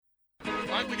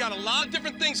got a lot of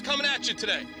different things coming at you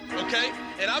today, okay?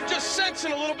 And I'm just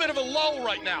sensing a little bit of a lull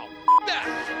right now. That.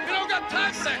 We don't got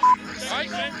time for that. All right,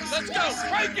 let's go.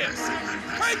 Crank it.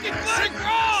 Crank it, Glenn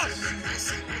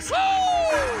Cross.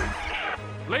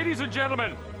 Woo! Ladies and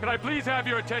gentlemen, can I please have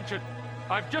your attention?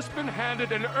 I've just been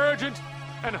handed an urgent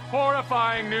and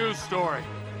horrifying news story.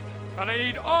 And I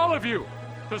need all of you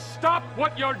to stop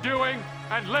what you're doing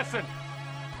and listen.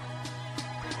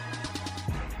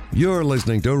 You're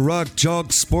listening to Rock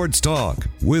Chalk Sports Talk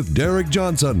with Derek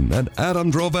Johnson and Adam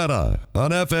Drovetta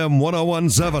on FM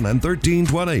 101.7 and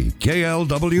 1320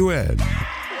 KLWN.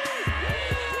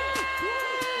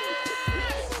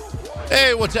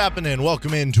 Hey, what's happening?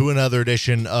 Welcome into another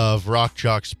edition of Rock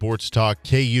Chalk Sports Talk.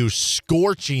 KU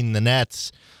scorching the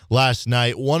Nets last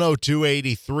night,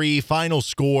 102-83, final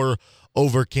score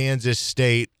over Kansas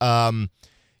State.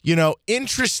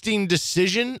 Interesting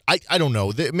decision. I don't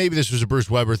know. Maybe this was a Bruce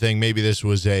Weber thing. Maybe this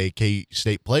was a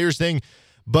K-State players thing.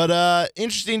 But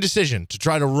interesting decision to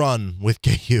try to run with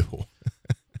KU.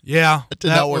 Yeah. It did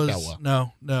not work out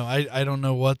well. No. I don't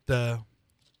know what their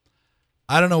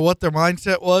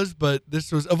mindset was, but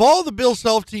this was, of all the Bill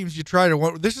Self teams you try to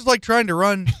run, this is like trying to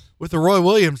run with the Roy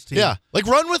Williams team. Yeah, like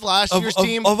run with last year's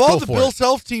team. Of all the Bill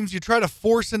Self teams you try to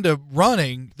force into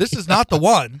running, this is not the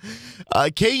one.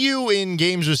 KU in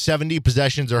games with 70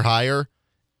 possessions or higher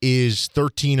is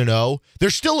 13-0. They're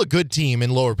still a good team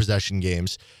in lower possession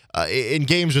games. In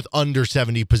games with under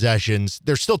 70 possessions,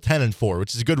 they're still 10-4,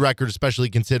 which is a good record,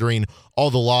 especially considering all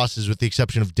the losses, with the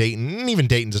exception of Dayton. And even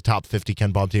Dayton's a top 50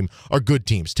 Ken Palm team, are good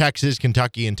teams. Texas,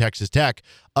 Kentucky, and Texas Tech.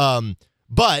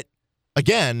 But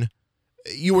again,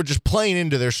 you were just playing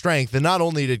into their strength, and not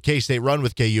only did K-State run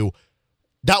with KU,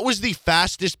 that was the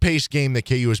fastest paced game that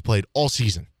KU has played all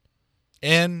season.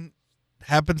 And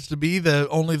happens to be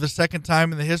only the second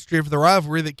time in the history of the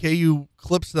rivalry that KU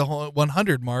clips the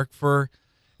 100 mark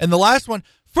and the last one,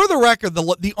 for the record,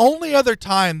 the only other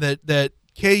time that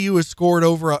KU has scored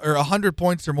over 100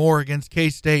 points or more against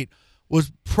K-State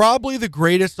was probably the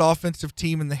greatest offensive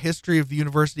team in the history of the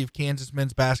University of Kansas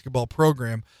men's basketball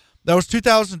program. That was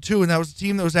 2002, and that was a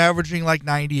team that was averaging like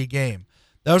 90 a game.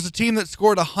 That was a team that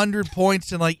scored 100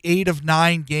 points in like 8 of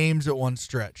 9 games at one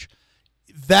stretch.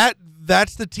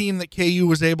 That's the team that KU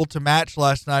was able to match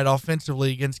last night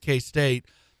offensively against K-State.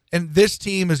 And this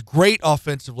team is great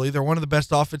offensively. They're one of the best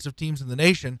offensive teams in the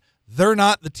nation. They're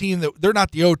not the team they're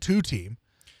not the 0-2 team.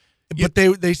 But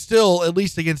they still, at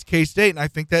least against K-State, and I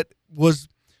think that was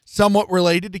somewhat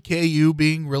related to KU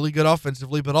being really good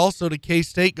offensively, but also to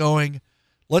K-State going,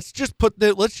 let's just put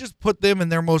them in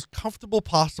their most comfortable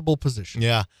possible position.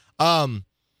 Yeah.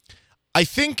 I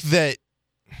think that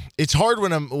it's hard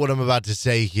what I'm about to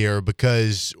say here,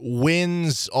 because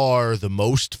wins are the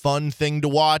most fun thing to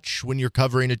watch when you're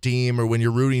covering a team or when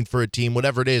you're rooting for a team,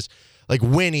 whatever it is. Like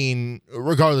winning,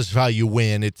 regardless of how you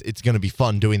win, it's going to be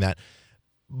fun doing that.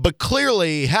 But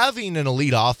clearly, having an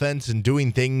elite offense and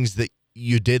doing things that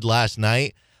you did last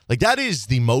night, like that is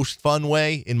the most fun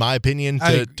way, in my opinion,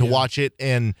 to watch it.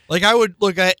 And like I would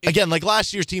look at again, like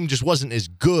last year's team just wasn't as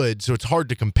good, so it's hard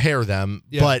to compare them.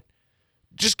 Yeah. But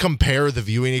just compare the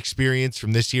viewing experience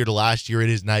from this year to last year. It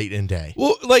is night and day.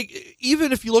 Well, like,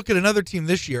 even if you look at another team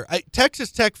this year,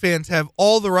 Texas Tech fans have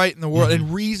all the right in the world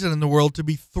and reason in the world to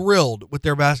be thrilled with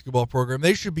their basketball program.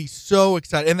 They should be so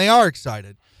excited, and they are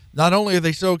excited. Not only are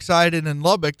they so excited in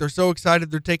Lubbock, they're so excited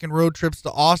they're taking road trips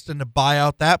to Austin to buy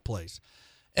out that place.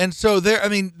 And so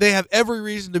they have every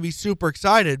reason to be super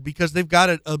excited because they've got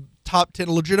a top 10,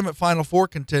 a legitimate Final Four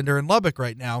contender in Lubbock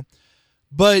right now.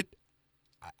 But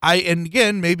and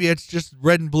again, maybe it's just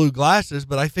red and blue glasses,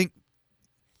 but I think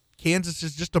Kansas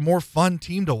is just a more fun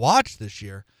team to watch this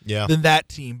year than that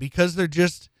team, because they're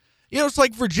just, it's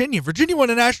like Virginia. Virginia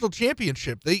won a national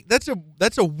championship. That's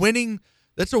a winning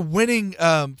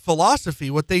philosophy,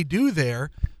 what they do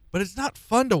there, but it's not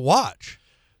fun to watch.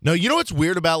 No, you know what's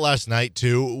weird about last night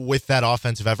too with that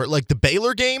offensive effort, like the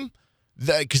Baylor game.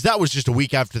 Because that was just a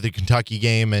week after the Kentucky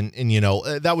game, and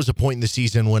that was a point in the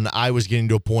season when I was getting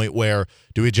to a point where,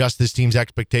 do we adjust this team's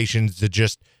expectations to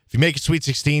just, if you make a Sweet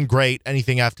 16, great.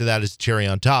 Anything after that is cherry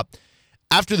on top.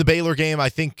 After the Baylor game, I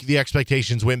think the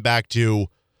expectations went back to,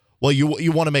 well,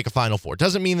 you want to make a Final Four. It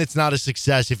doesn't mean it's not a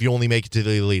success if you only make it to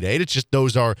the Elite Eight. It's just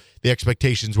those are the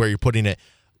expectations where you're putting it.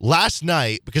 Last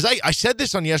night, because I said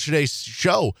this on yesterday's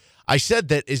show, I said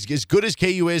that as good as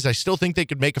KU is, I still think they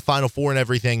could make a Final Four and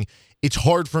everything. It's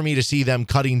hard for me to see them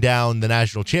cutting down the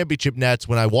national championship nets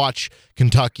when I watch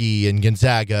Kentucky and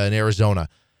Gonzaga and Arizona.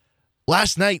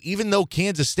 Last night, even though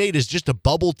Kansas State is just a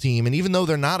bubble team, and even though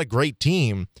they're not a great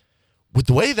team, with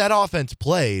the way that offense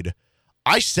played,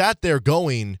 I sat there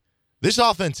going, This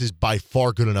offense is by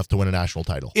far good enough to win a national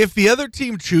title. If the other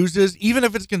team chooses, even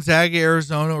if it's Gonzaga,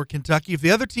 Arizona, or Kentucky, if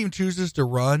the other team chooses to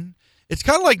run, it's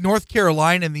kind of like North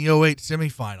Carolina in the 2008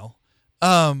 semifinal.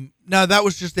 Now, that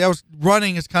was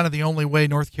running is kind of the only way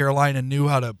North Carolina knew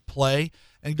how to play.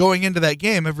 And going into that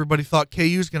game, everybody thought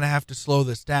KU's going to have to slow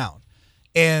this down.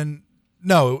 And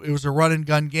no, it was a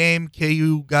run-and-gun game.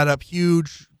 KU got up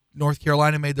huge. North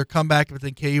Carolina made their comeback, but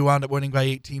then KU wound up winning by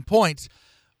 18 points.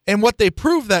 And what they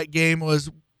proved that game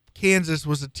was Kansas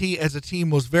was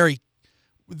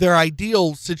their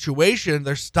ideal situation.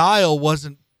 Their style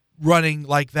wasn't running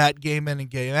like that game in and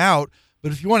game out.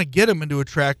 But if you want to get them into a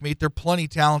track meet, they're plenty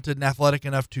talented and athletic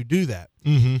enough to do that.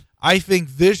 Mm-hmm. I think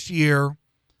this year,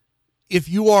 if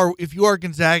you are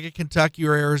Gonzaga, Kentucky,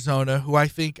 or Arizona, who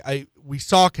we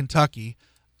saw Kentucky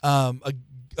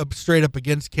straight up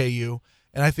against KU,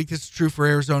 and I think this is true for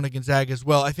Arizona, Gonzaga as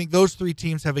well. I think those three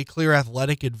teams have a clear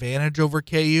athletic advantage over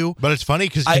KU. But it's funny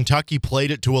because Kentucky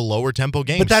played it to a lower tempo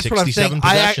game. But that's what I'm saying.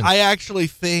 I actually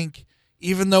think,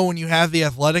 even though when you have the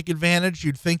athletic advantage,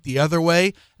 you'd think the other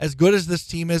way. As good as this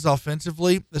team is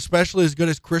offensively, especially as good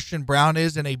as Christian Brown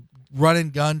is in a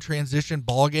run-and-gun transition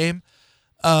ball game,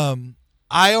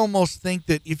 I almost think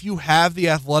that if you have the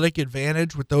athletic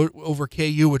advantage over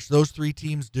KU, which those three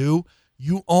teams do,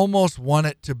 you almost want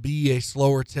it to be a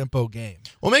slower tempo game.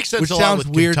 Well, it makes sense a lot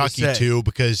with Kentucky, too,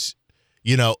 because,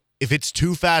 if it's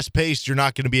too fast-paced, you're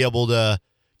not going to be able to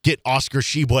get Oscar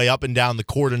Tshiebwe up and down the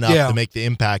court enough to make the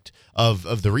impact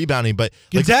of the rebounding. But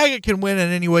Gonzaga can win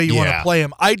in any way you want to play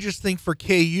him. I just think for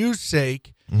KU's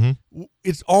sake,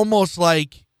 it's almost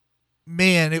like,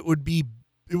 man, it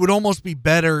would almost be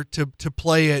better to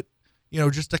play it,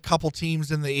 just a couple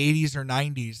teams in the 80s or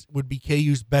 90s would be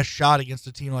KU's best shot against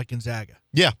a team like Gonzaga.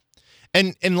 Yeah.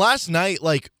 And last night,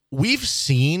 we've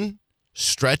seen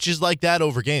stretches like that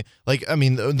over game.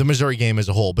 The Missouri game as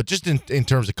a whole, but just in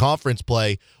terms of conference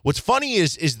play, what's funny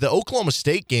is the Oklahoma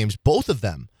State games, both of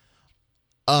them,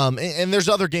 and there's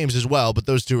other games as well, but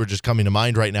those two are just coming to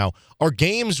mind right now, are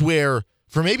games where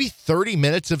for maybe 30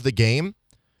 minutes of the game,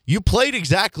 you played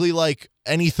exactly like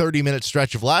any 30-minute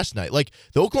stretch of last night. Like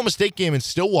the Oklahoma State game in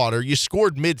Stillwater, you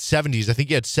scored mid-70s. I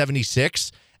think you had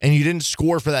 76, and you didn't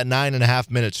score for that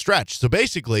 9.5-minute stretch. So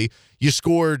basically, you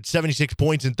scored 76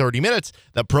 points in 30 minutes.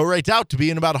 That prorates out to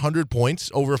being about 100 points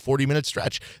over a 40-minute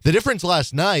stretch. The difference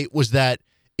last night was that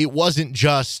it wasn't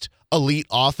just elite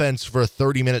offense for a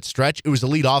 30-minute stretch. It was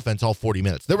elite offense all 40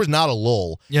 minutes. There was not a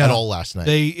lull at all last night.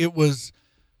 It was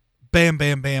bam,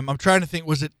 bam, bam. I'm trying to think,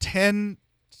 was it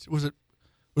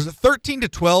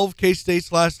 13-12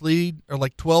 K-State's last lead, or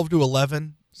like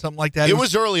 12-11, something like that? It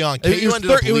was early on. KU ended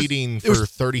up leading for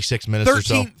 36 minutes or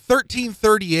so.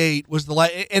 13-38 was the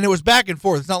last, and it was back and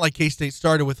forth. It's not like K-State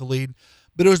started with the lead,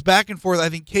 but it was back and forth. I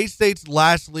think K-State's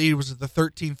last lead was at the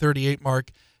 13-38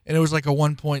 mark, and it was like a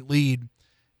 1-point lead.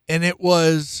 And it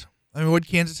was, what did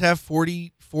Kansas have,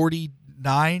 40-49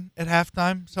 at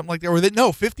halftime? Something like that. Or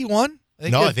 51?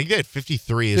 I think they had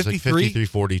 53. It's like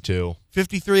 53-42.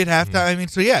 53 at halftime.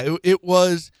 So it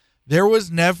was. There was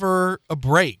never a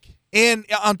break, and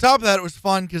on top of that, it was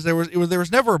fun because there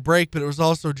was never a break, but it was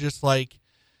also just like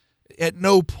at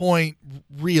no point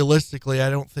realistically,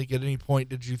 I don't think at any point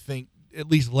did you think, at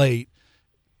least late,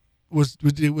 was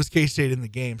K-State in the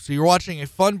game. So you're watching a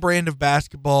fun brand of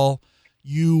basketball.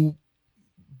 You,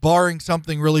 barring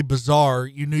something really bizarre,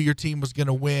 you knew your team was going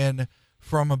to win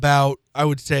from about, I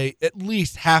would say, at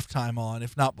least halftime on,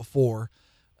 if not before.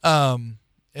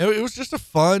 It was just it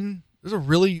was a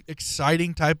really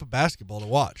exciting type of basketball to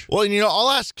watch. Well, and I'll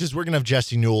ask, because we're going to have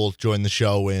Jesse Newell join the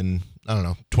show in,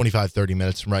 25, 30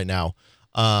 minutes from right now.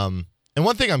 And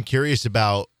one thing I'm curious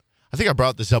about, I think I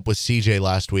brought this up with CJ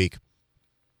last week.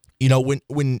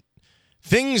 When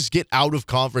things get out of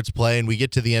conference play and we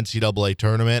get to the NCAA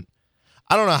tournament,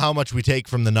 I don't know how much we take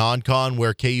from the non-con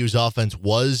where KU's offense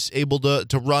was able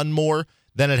to run more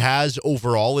than it has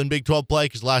overall in Big 12 play,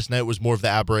 because last night was more of the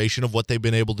aberration of what they've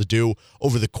been able to do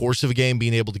over the course of a game,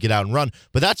 being able to get out and run.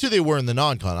 But that's who they were in the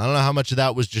non-con. I don't know how much of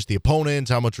that was just the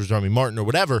opponents, how much was Remy Martin or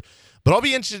whatever, but I'll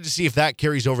be interested to see if that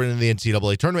carries over into the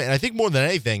NCAA tournament. And I think more than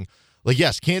anything,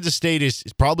 yes, Kansas State is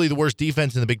probably the worst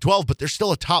defense in the Big 12, but they're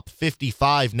still a top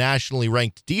 55 nationally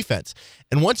ranked defense.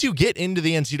 And once you get into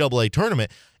the NCAA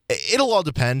tournament, it'll all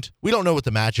depend. We don't know what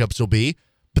the matchups will be,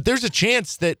 but there's a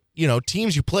chance that,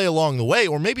 teams you play along the way,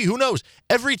 or maybe, who knows,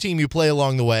 every team you play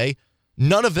along the way,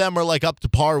 none of them are up to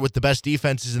par with the best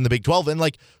defenses in the Big 12.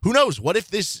 And who knows? What if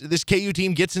this KU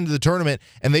team gets into the tournament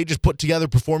and they just put together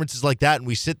performances like that and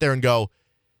we sit there and go,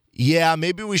 yeah,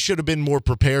 maybe we should have been more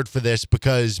prepared for this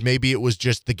because maybe it was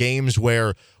just the games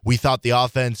where we thought the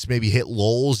offense maybe hit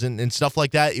lulls and stuff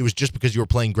like that. It was just because you were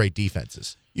playing great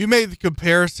defenses. You made the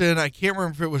comparison. I can't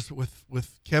remember if it was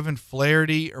with Kevin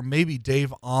Flaherty or maybe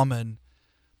Dave Almond,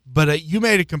 but you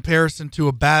made a comparison to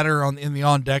a batter in the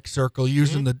on-deck circle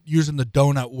using the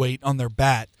donut weight on their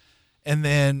bat. And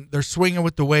then they're swinging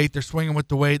with the weight, they're swinging with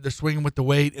the weight, they're swinging with the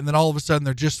weight, and then all of a sudden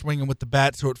they're just swinging with the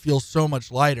bat, so it feels so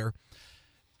much lighter.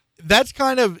 That's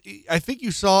kind of, I think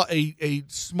you saw a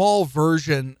small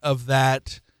version of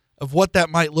that, of what that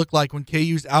might look like when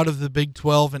KU's out of the Big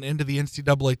 12 and into the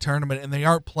NCAA tournament, and they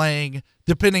aren't playing,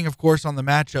 depending, of course, on the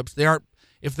matchups,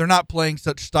 if they're not playing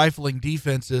such stifling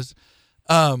defenses.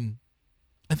 I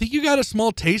think you got a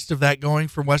small taste of that going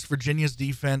from West Virginia's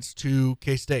defense to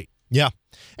K-State. Yeah.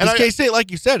 And K-State, like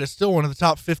you said, is still one of the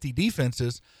top 50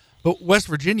 defenses, but West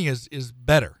Virginia is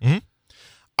better. Mm-hmm.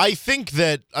 I think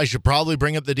that I should probably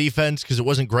bring up the defense because it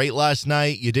wasn't great last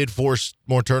night. You did force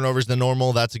more turnovers than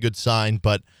normal. That's a good sign,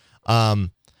 but I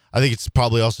think it's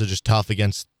probably also just tough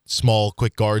against small,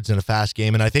 quick guards in a fast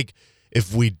game. And I think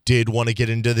if we did want to get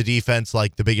into the defense,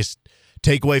 like the biggest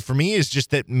takeaway for me is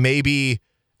just that maybe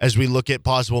as we look at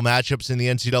possible matchups in the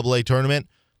NCAA tournament,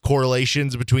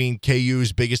 correlations between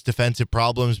KU's biggest defensive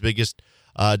problems, biggest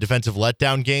defensive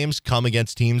letdown games come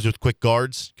against teams with quick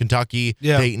guards. Kentucky,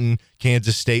 Dayton,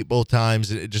 Kansas State both times,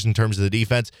 just in terms of the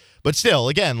defense. But still,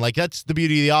 again, like that's the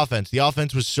beauty of the offense. The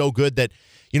offense was so good that,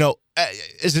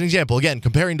 as an example, again,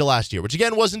 comparing to last year, which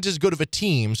again wasn't as good of a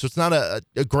team, so it's not a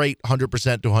great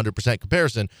 100% to 100%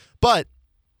 comparison, but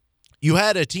you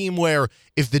had a team where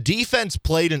if the defense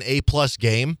played an A-plus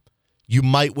game, you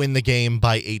might win the game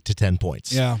by 8 to 10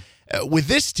 points. Yeah. With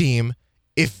this team,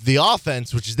 if the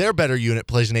offense, which is their better unit,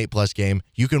 plays an 8-plus game,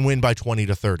 you can win by 20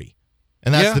 to 30.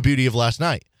 And that's the beauty of last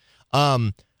night.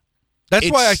 That's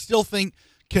why I still think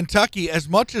Kentucky, as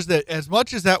much as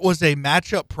that was a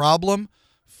matchup problem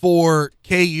for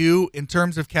KU in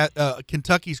terms of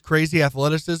Kentucky's crazy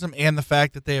athleticism and the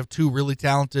fact that they have two really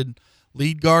talented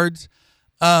lead guards,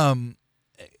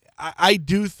 I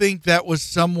do think that was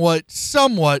somewhat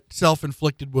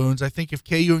self-inflicted wounds. I think if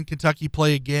KU and Kentucky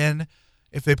play again,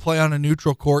 if they play on a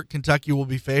neutral court, Kentucky will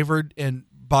be favored, and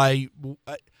I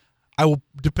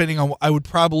would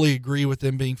probably agree with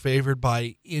them being favored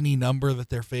by any number that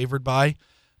they're favored by,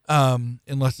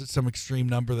 unless it's some extreme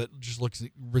number that just looks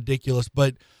ridiculous.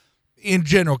 But in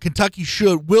general, Kentucky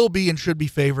will be and should be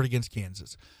favored against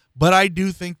Kansas. But I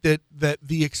do think that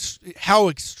how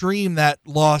extreme that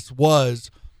loss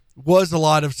was a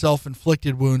lot of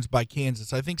self-inflicted wounds by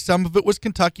Kansas. I think some of it was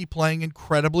Kentucky playing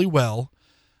incredibly well,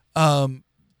 and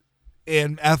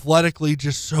athletically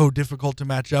just so difficult to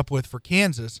match up with for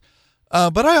Kansas.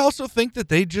 But I also think that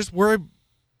they just were.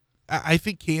 I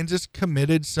think Kansas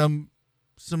committed some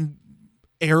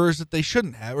errors that they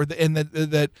shouldn't have, and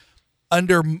that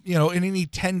under in any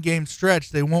 10-game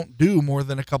stretch they won't do more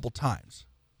than a couple times.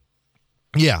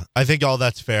 Yeah, I think all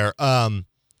that's fair. The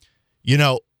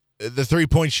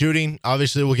 3-point shooting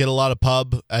obviously will get a lot of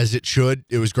pub, as it should.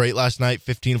 It was great last night,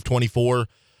 15 of 24.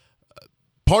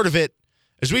 Part of it,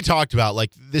 as we talked about,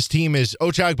 like this team is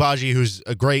Ochai Agbaji, who's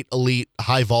a great, elite,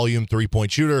 high-volume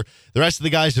 3-point shooter. The rest of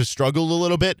the guys have struggled a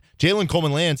little bit. Jalen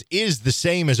Coleman-Lands is the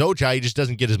same as Ochai. He just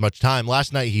doesn't get as much time.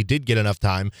 Last night he did get enough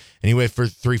time, and he went for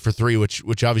 3 for 3,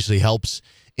 which obviously helps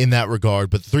in that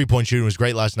regard. But the 3-point shooting was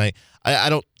great last night.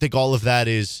 I don't think all of that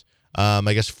is,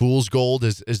 I guess, fool's gold,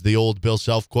 as the old Bill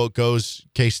Self quote goes.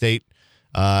 K-State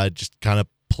just kind of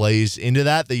plays into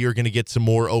that you're going to get some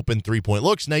more open 3-point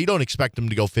looks. Now, you don't expect them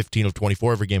to go 15 of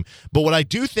 24 every game. But what I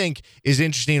do think is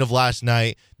interesting of last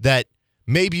night that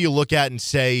maybe you look at and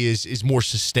say is more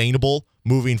sustainable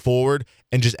moving forward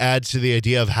and just adds to the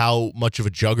idea of how much of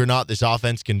a juggernaut this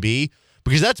offense can be.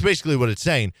 Because that's basically what it's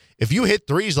saying. If you hit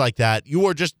threes like that, you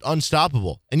are just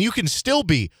unstoppable. And you can still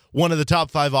be one of the top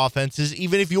 5 offenses,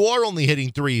 even if you are only hitting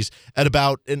threes at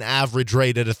about an average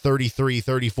rate at a 33,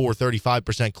 34,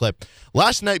 35% clip.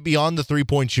 Last night, beyond the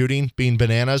 3-point shooting being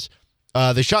bananas,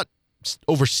 they shot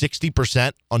over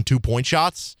 60% on 2-point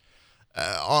shots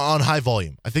on high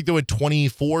volume. I think they went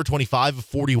 24, 25 of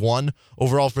 41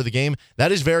 overall for the game.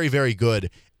 That is very, very good.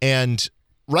 And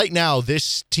right now,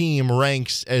 this team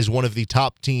ranks as one of the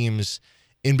top teams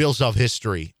in Bill Self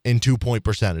history in 2-point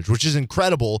percentage, which is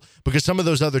incredible because some of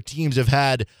those other teams have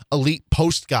had elite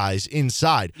post guys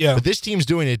inside. Yeah. But this team's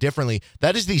doing it differently.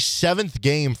 That is the 7th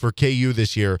game for KU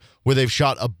this year where they've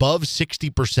shot above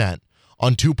 60%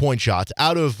 on 2-point shots.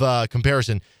 Out of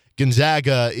comparison,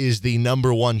 Gonzaga is the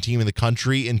number one team in the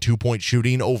country in two-point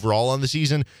shooting overall on the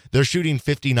season. They're shooting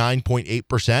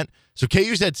 59.8%. So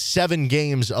KU's had 7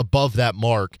 games above that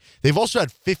mark. They've also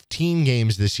had 15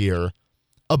 games this year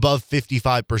above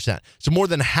 55%. So more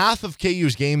than half of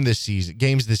KU's games this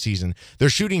season, they're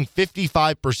shooting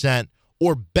 55%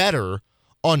 or better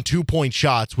on two-point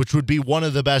shots, which would be one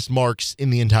of the best marks in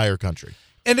the entire country.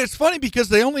 And it's funny because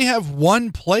they only have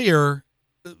one player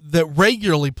that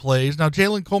regularly plays. Now,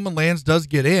 Jalen Coleman-Lands does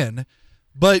get in,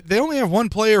 but they only have one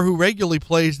player who regularly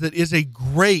plays that is a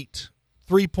great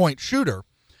three-point shooter.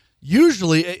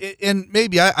 Usually, and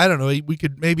maybe, I don't know, we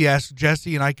could maybe ask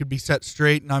Jesse and I could be set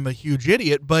straight and I'm a huge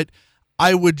idiot, but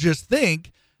I would just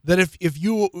think that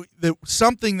that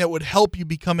something that would help you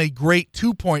become a great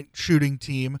two-point shooting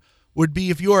team would be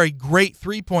if you are a great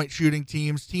three-point shooting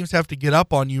teams have to get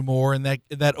up on you more, and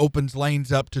that opens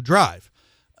lanes up to drive.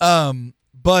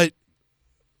 But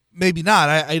maybe not.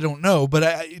 I don't know.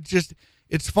 But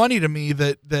it's funny to me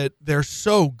that they're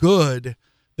so good.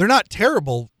 They're not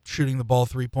terrible shooting the ball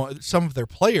 3-point. Some of their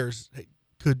players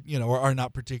could, are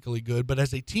not particularly good, but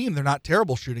as a team, they're not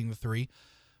terrible shooting the three.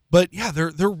 But yeah,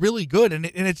 they're really good, and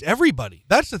it's everybody.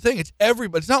 That's the thing. It's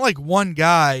everybody. It's not like one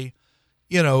guy.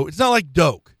 It's not like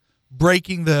Doak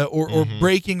breaking or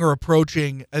breaking or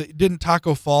approaching. Didn't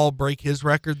Taco Fall break his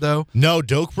record though? No,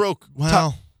 Doak broke.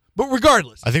 Wow. But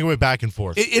regardless, I think it went back and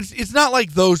forth. It's not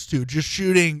like those two just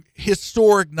shooting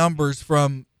historic numbers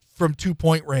from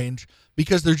 2-point range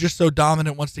because they're just so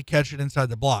dominant once they catch it inside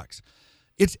the blocks.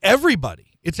 It's everybody.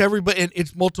 It's everybody, and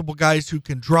it's multiple guys who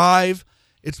can drive.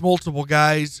 It's multiple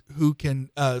guys who can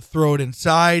throw it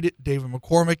inside. David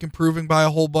McCormick improving by a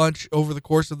whole bunch over the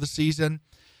course of the season.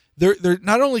 They're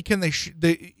not only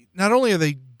are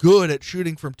they good at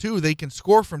shooting from two, they can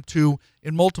score from two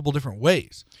in multiple different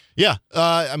ways. Yeah,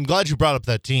 I'm glad you brought up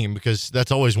that team because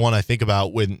that's always one I think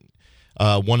about when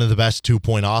one of the best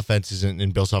 2-point offenses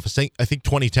in Bill's office. I think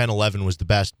 2010-11 was the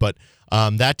best, but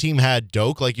that team had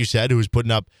Doak, like you said, who was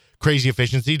putting up crazy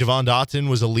efficiency. Devon Dotson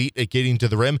was elite at getting to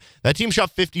the rim. That team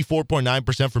shot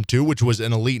 54.9% from two, which was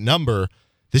an elite number.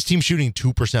 This team's shooting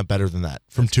 2% better than that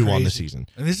from two on the season.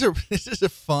 And this is a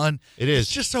fun. It is.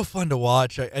 It's just so fun to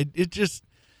watch. And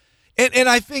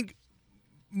I think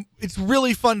it's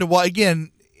really fun to watch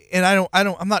again. And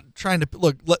I'm not trying to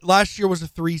look. Last year was a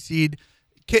 3 seed.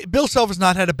 Bill Self has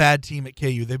not had a bad team at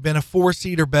KU. They've been a 4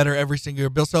 seed or better every single year.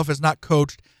 Bill Self has not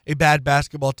coached a bad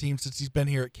basketball team since he's been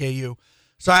here at KU.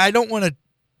 So I don't want to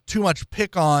too much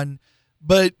pick on,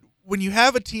 but when you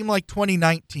have a team like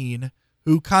 2019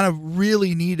 who kind of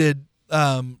really needed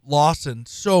Lawson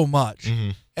so much,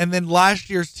 and then last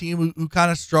year's team who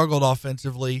kind of struggled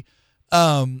offensively,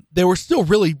 they were still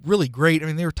really, really great. I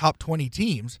mean, they were top 20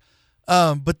 teams.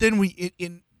 But then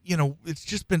it's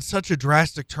just been such a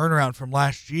drastic turnaround from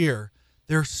last year.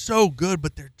 They're so good,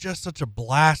 but they're just such a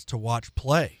blast to watch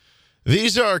play.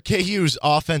 These are KU's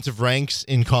offensive ranks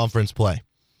in conference play.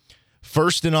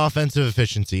 First in offensive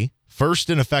efficiency,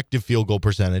 first in effective field goal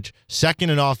percentage,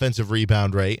 second in offensive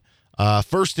rebound rate,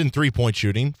 first in 3-point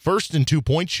shooting, first in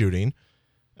 2-point shooting.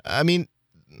 I mean,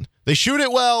 they shoot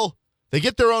it well. They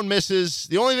get their own misses.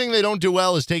 The only thing they don't do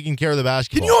well is taking care of the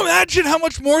basketball. Can you imagine how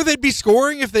much more they'd be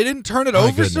scoring if they didn't turn it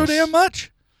over so damn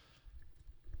much?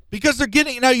 Because they're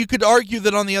getting now. You could argue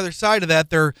that on the other side of that,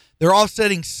 they're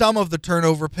offsetting some of the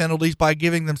turnover penalties by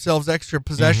giving themselves extra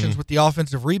possessions with the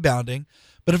offensive rebounding.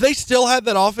 But if they still had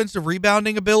that offensive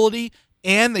rebounding ability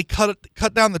and they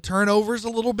cut down the turnovers a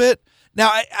little bit,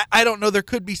 now I don't know. There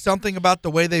could be something about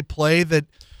the way they play that.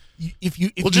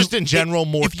 In general,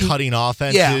 more cutting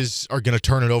offenses are going to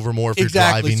turn it over more if you're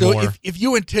driving more. So if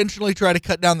you intentionally try to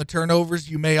cut down the turnovers,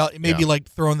 you may be like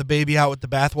throwing the baby out with the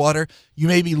bathwater. You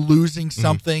may be losing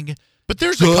something. But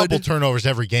there's a couple turnovers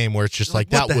every game where it's just like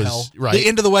that was hell? Right. The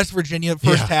end of the West Virginia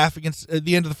first half against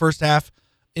the end of the first half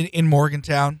in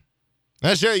Morgantown.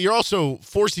 That's right. You're also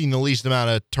forcing the least amount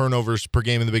of turnovers per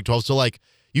game in the Big 12. So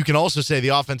you can also say the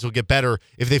offense will get better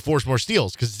if they force more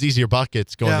steals because it's easier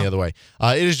buckets going the other way.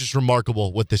 It is just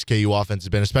remarkable what this KU offense has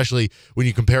been, especially when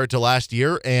you compare it to last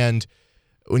year. And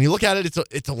when you look at it,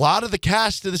 it's a lot of the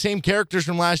cast of the same characters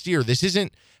from last year. This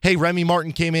isn't, hey, Remy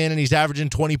Martin came in and he's averaging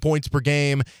 20 points per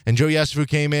game, and Joe Yesufu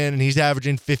came in and he's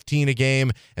averaging 15 a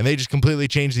game, and they just completely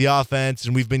changed the offense,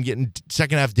 and we've been getting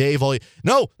second half Dave.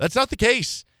 No, that's not the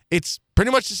case. It's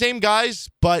pretty much the same guys,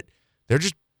 but they're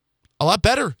just a lot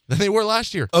better than they were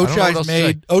last year.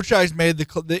 Ochai's made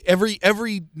the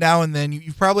every now and then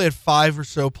you've probably had 5 or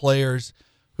so players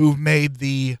who've made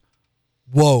the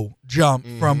jump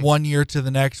from one year to the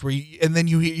next, and then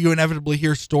you inevitably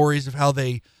hear stories of how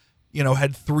they,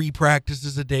 had 3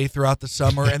 practices a day throughout the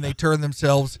summer and they turn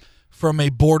themselves from a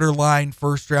borderline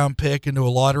first-round pick into a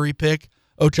lottery pick.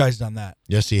 Ochai's done that.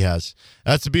 Yes, he has.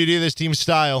 That's the beauty of this team's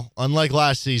style. Unlike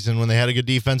last season when they had a good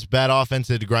defense, bad offense,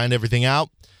 they had to grind everything out.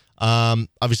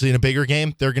 Obviously, in a bigger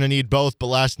game, they're going to need both. But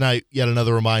last night, yet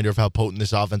another reminder of how potent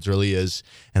this offense really is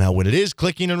and how when it is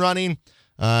clicking and running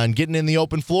and getting in the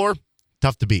open floor,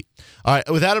 tough to beat. All right,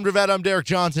 with Adam Dravetta, I'm Derek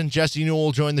Johnson. Jesse Newell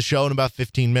will join the show in about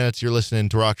 15 minutes. You're listening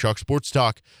to Rock Chalk Sports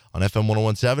Talk on FM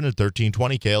 1017 and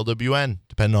 1320 KLWN.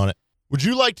 Depend on it. Would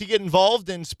you like to get involved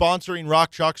in sponsoring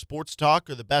Rock Chalk Sports Talk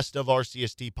or the Best of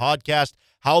RCST podcast?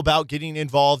 How about getting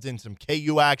involved in some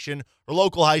KU action or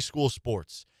local high school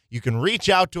sports? You can reach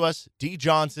out to us,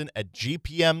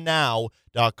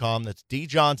 djohnson@gpmnow.com. That's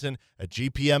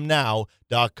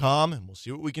djohnson@gpmnow.com, and we'll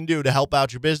see what we can do to help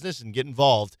out your business and get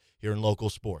involved here in local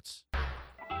sports.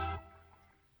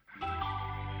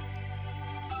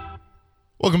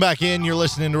 Welcome back in. You're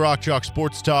listening to Rock Chalk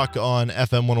Sports Talk on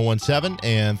FM 1017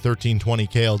 and 1320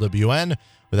 KLWN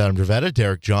with Adam Dravetta,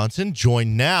 Derek Johnson,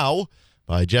 joined now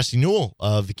by Jesse Newell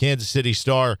of the Kansas City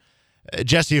Star.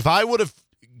 Jesse, if I would have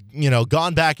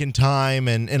gone back in time,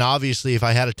 and obviously if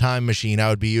I had a time machine, I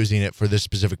would be using it for this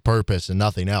specific purpose and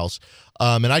nothing else.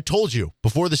 And I told you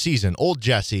before the season, old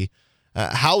Jesse,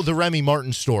 how the Remy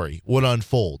Martin story would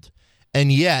unfold.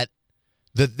 And yet,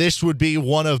 that this would be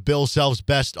one of Bill Self's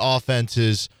best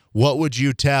offenses. What would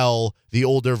you tell the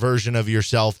older version of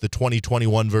yourself, the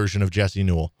 2021 version of Jesse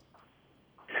Newell?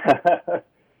 I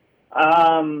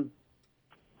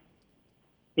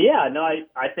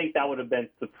think that would have been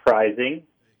surprising.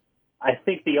 I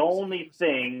think the only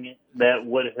thing that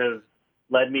would have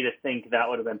led me to think that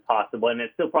would have been possible, and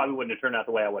it still probably wouldn't have turned out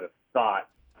the way I would have thought,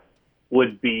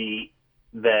 would be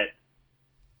that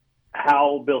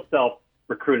how Bill Self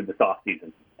recruited this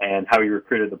offseason and how he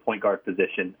recruited the point guard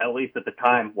position, at least at the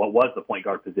time, what was the point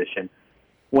guard position,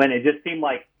 when it just seemed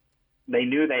like they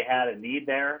knew they had a need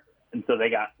there, and so they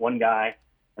got one guy,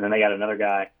 and then they got another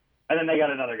guy, and then they got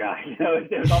another guy.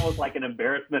 It was almost like an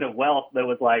embarrassment of wealth that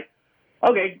was like,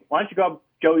 okay, why don't you go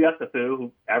Joe Yusufu,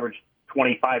 who averaged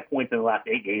 25 points in the last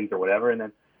 8 games or whatever, and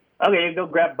then, okay, go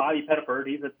grab Bobby Pettiford.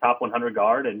 He's a top 100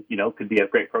 guard and, could be a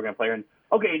great program player. And,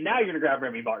 okay, now you're going to grab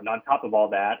Remy Martin on top of all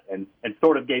that and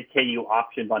sort of gave KU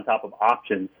options on top of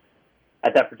options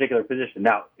at that particular position.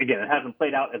 Now, again, it hasn't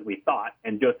played out as we thought,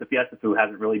 and Joseph Yesufu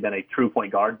hasn't really been a true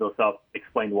point guard. Bill Self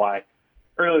explained why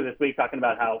earlier this week, talking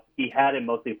about how he had him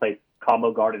mostly play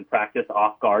combo guard in practice,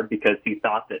 off guard, because he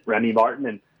thought that Remy Martin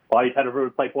and Bobby Pettiford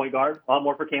would play point guard a lot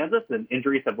more for Kansas, and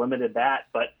injuries have limited that.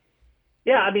 But,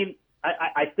 yeah,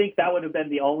 I think that would have been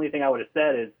the only thing I would have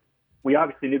said is we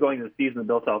obviously knew going into the season that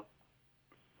Bill Self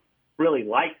really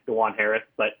liked DeJuan Harris,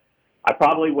 but I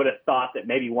probably would have thought that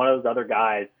maybe one of those other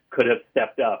guys could have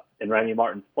stepped up in Remy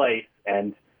Martin's place.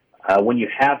 And when you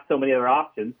have so many other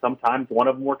options, sometimes one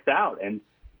of them works out. And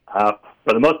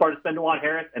for the most part, it's been DeJuan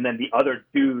Harris, and then the other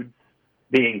dudes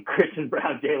being Christian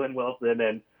Brown, Jalen Wilson,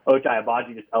 and Ochai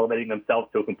Agbaji just elevating themselves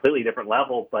to a completely different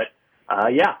level. But,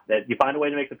 that you find a way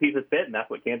to make the pieces fit, and that's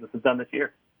what Kansas has done this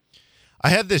year. I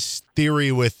had this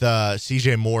theory with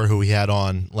CJ Moore, who we had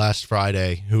on last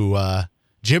Friday, who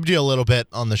jibbed you a little bit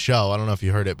on the show. I don't know if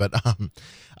you heard it, but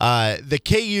the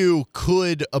KU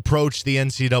could approach the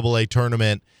NCAA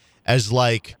tournament as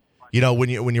like, when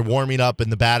you're warming up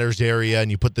in the batter's area and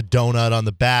you put the donut on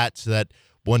the bat so that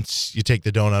once you take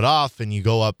the donut off and you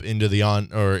go up into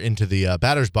the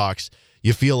batter's box,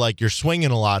 you feel like you're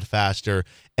swinging a lot faster.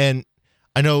 And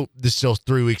I know this is still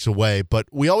 3 weeks away, but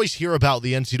we always hear about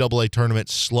the NCAA tournament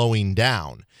slowing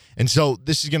down. And so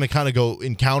this is going to kind of go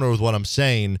in counter with what I'm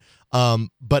saying.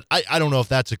 But I don't know if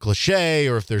that's a cliche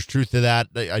or if there's truth to that.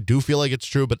 I do feel like it's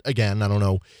true, but again, I don't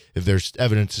know if there's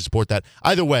evidence to support that.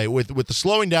 Either way, with the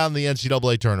slowing down of the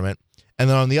NCAA tournament, and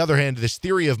then on the other hand, this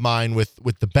theory of mine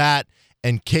with the bat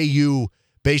and KU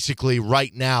basically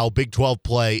right now, Big 12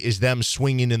 play is them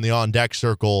swinging in the on-deck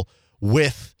circle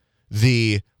with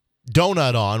the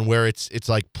donut on, where it's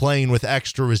like playing with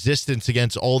extra resistance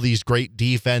against all these great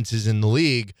defenses in the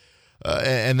league.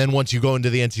 And then once you go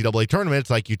into the NCAA tournament, it's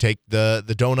like you take the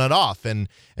donut off, and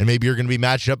maybe you're going to be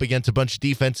matched up against a bunch of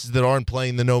defenses that aren't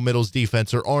playing the no-middles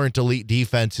defense or aren't elite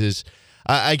defenses.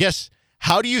 I guess,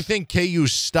 how do you think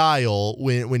KU's style,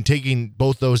 when taking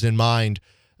both those in mind,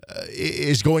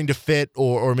 is going to fit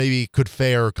or maybe could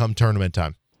fare come tournament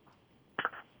time?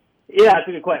 Yeah, that's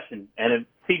a good question. And if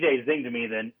CJ zinged to me,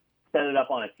 then set it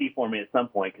up on a tee for me at some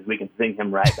point because we can zing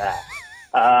him right back.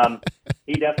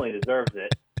 He definitely deserves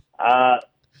it.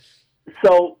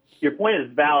 So your point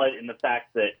is valid in the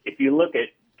fact that if you look at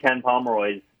Ken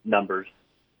Pomeroy's numbers,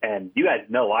 and you guys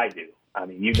know I do,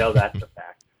 that's a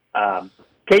fact.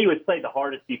 KU has played the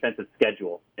hardest defensive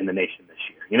schedule in the nation this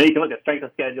year. You know, you can look at strength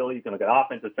of schedule, you can look at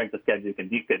offensive strength of schedule, you can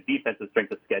look at defensive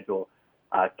strength of schedule.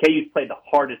 KU's played the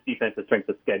hardest defensive strength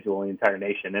of schedule in the entire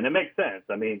nation, and it makes sense.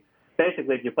 I mean,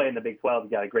 basically, if you play in the Big 12, you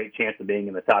got a great chance of being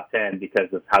in the top 10 because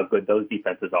of how good those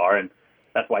defenses are, and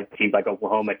that's why teams like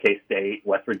Oklahoma, K-State,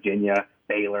 West Virginia,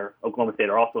 Baylor, Oklahoma State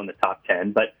are also in the top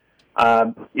 10. But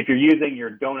if you're using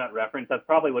your donut reference, that's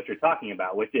probably what you're talking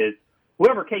about, which is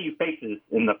whoever KU faces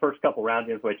in the first couple rounds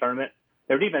of the NCAA tournament,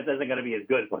 their defense isn't going to be as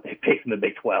good as what they face in the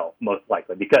Big 12, most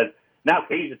likely, because now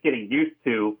KU's just getting used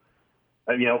to,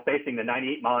 facing the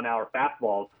 98-mile-an-hour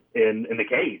fastballs in the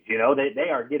cage. You know, they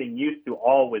are getting used to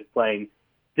always playing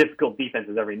difficult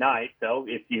defenses every night. So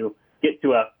if you get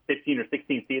to a 15 or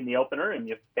 16 seed in the opener and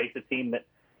you face a team that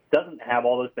doesn't have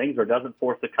all those things or doesn't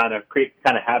force the kind of create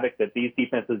kind of havoc that these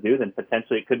defenses do, then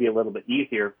potentially it could be a little bit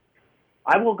easier.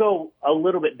 I will go a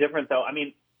little bit different, though. I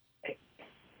mean,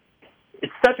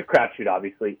 it's such a crapshoot,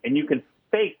 obviously, and you can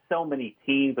face so many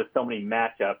teams with so many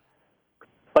matchups.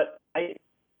 But I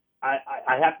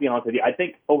have to be honest with you. I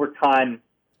think over time,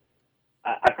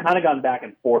 I've kind of gone back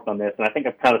and forth on this, and I think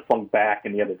I've kind of swung back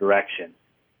in the other direction.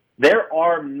 There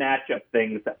are matchup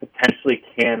things that potentially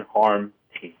can harm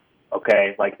teams,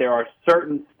 okay? Like there are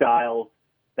certain styles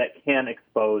that can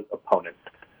expose opponents.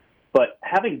 But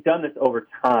having done this over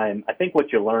time, I think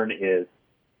what you learn is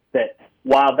that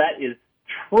while that is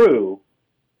true,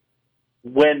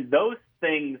 when those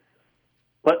things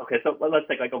 – so let's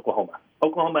take like Oklahoma.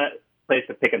 Oklahoma plays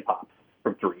to pick and pops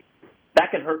from three.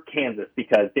 That can hurt Kansas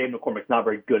because Dave McCormick's not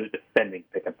very good at defending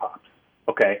pick and pops,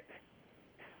 okay?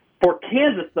 For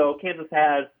Kansas, though, Kansas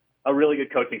has a really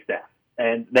good coaching staff,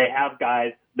 and they have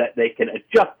guys that they can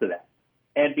adjust to that.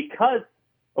 And because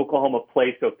Oklahoma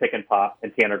plays to a pick and pop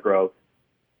and Tanner Groves,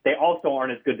 they also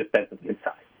aren't as good defensively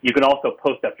inside. You can also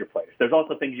post up your players. There's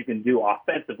also things you can do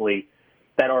offensively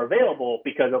that are available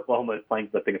because Oklahoma is playing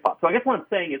to the pick and pop. So I guess what I'm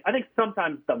saying is I think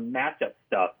sometimes the matchup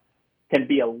stuff can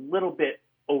be a little bit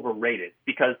overrated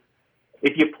because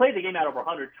if you play the game out over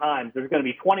 100 times, there's going to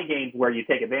be 20 games where you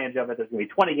take advantage of it. There's going to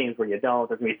be 20 games where you don't.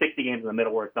 There's going to be 60 games in the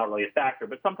middle where it's not really a factor.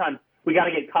 But sometimes we got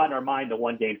to get caught in our mind the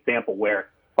one-game sample where,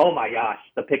 oh, my gosh,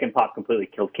 the pick and pop completely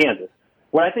killed Kansas.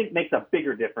 What I think makes a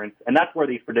bigger difference, and that's where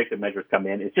these predictive measures come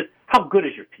in, is just how good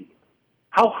is your team?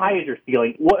 How high is your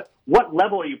ceiling? What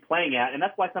level are you playing at? And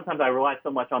that's why sometimes I rely so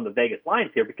much on the Vegas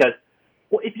lines here because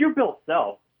if you're Bill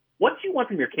Self, what you want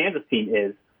from your Kansas team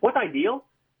is, what's ideal?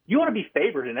 You want to be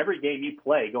favored in every game you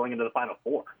play going into the Final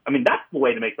Four. I mean, that's the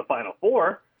way to make the Final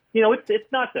Four. You know,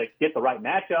 it's not to get the right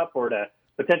matchup or to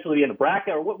potentially be in a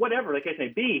bracket or whatever the case may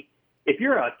be. If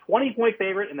you're a 20-point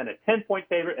favorite and then a 10-point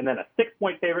favorite and then a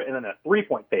 6-point favorite and then a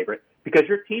 3-point favorite because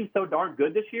your team's so darn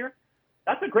good this year,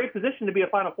 that's a great position to be a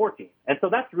Final Four team. And so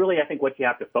that's really, I think, what you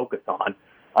have to focus on.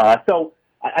 So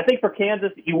I think for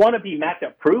Kansas, you want to be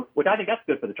matchup proof, which I think that's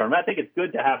good for the tournament. I think it's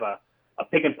good to have a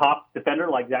pick and pop defender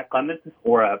like Zach Clemens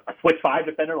or a switch five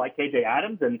defender like KJ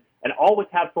Adams and always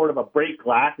have sort of a break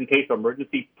glass in case of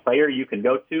emergency player you can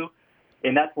go to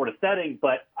in that sort of setting.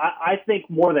 But I think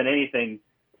more than anything,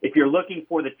 if you're looking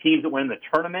for the teams that win the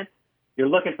tournament, you're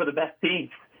looking for the best teams.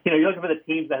 You know, you're looking for the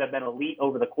teams that have been elite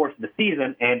over the course of the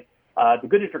season. And the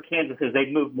good news for Kansas is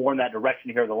they've moved more in that direction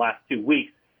here the last 2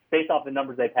 weeks based off the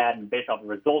numbers they've had and based off the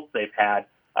results they've had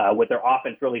with their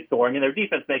offense really soaring and their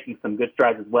defense making some good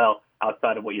strides as well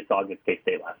outside of what you saw against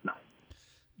K-State last night.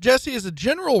 Jesse, as a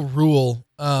general rule,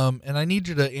 and I need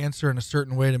you to answer in a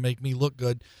certain way to make me look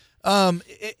good,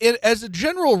 as a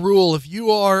general rule, if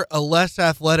you are a less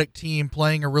athletic team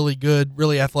playing a really good,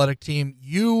 really athletic team,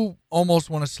 you almost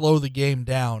want to slow the game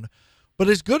down. But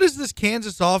as good as this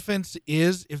Kansas offense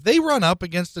is, if they run up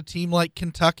against a team like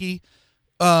Kentucky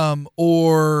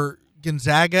or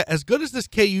Gonzaga, as good as this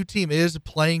KU team is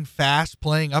playing fast,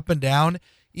 playing up and down,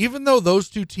 even though those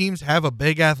two teams have a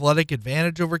big athletic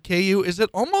advantage over KU, is it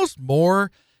almost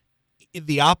more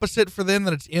the opposite for them,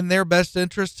 that it's in their best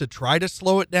interest to try to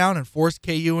slow it down and force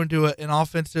KU into an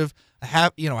offensive,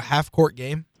 half-court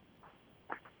game?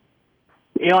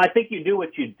 You know, I think you do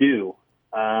what you do.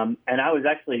 And I was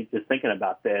actually just thinking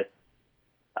about this.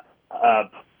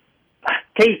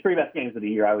 KU's three best games of the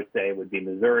year, I would say, would be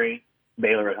Missouri,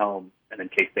 Baylor at home, and then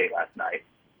K-State last night.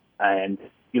 And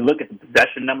you look at the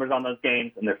possession numbers on those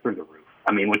games, and they're through the roof.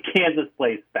 I mean, when Kansas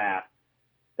plays fast,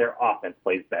 their offense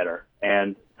plays better.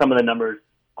 And some of the numbers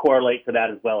correlate to that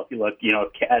as well. If you look,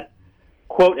 as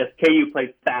KU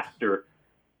plays faster,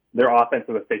 their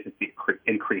offensive efficiency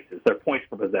increases. Their points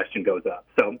per possession goes up.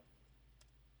 So,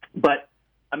 but,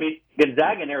 I mean,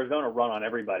 Gonzaga and Arizona run on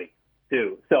everybody,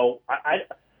 too. So,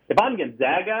 if I'm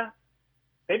Gonzaga,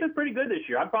 they've been pretty good this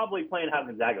year. I'm probably playing how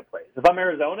Gonzaga plays. If I'm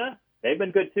Arizona, They've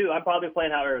been good too. I'm probably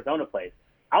playing how Arizona plays.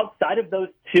 Outside of those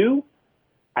two,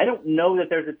 I don't know that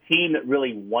there's a team that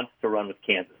really wants to run with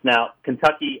Kansas. Now,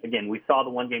 Kentucky, again, we saw the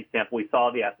one-game sample. We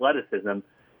saw the athleticism.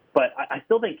 But I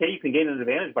still think KU can gain an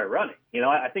advantage by running.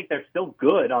 I think they're still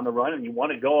good on the run, and you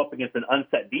want to go up against an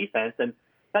unset defense. And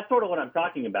that's sort of what I'm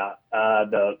talking about.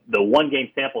 The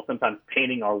one-game sample sometimes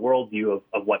painting our worldview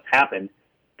of what's happened.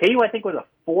 KU, I think, was a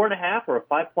 4.5 or a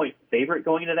 5-point favorite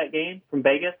going into that game from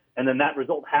Vegas. And then that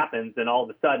result happens, and all of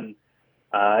a sudden,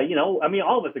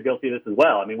 all of us are guilty of this as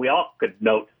well. I mean, we all could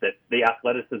note that the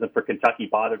athleticism for Kentucky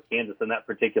bothered Kansas in that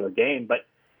particular game. But,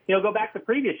 go back to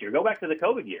previous year, go back to the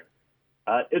COVID year.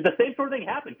 The same sort of thing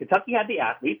happened. Kentucky had the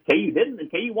athletes, KU didn't, and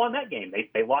KU won that game.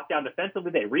 They locked down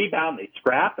defensively, they rebound, they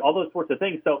scrapped, all those sorts of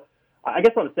things. So I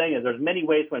guess what I'm saying is there's many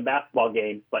ways to win basketball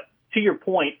games, but to your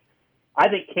point, I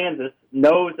think Kansas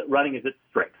knows that running is its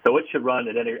strength, so it should run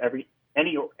at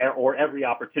every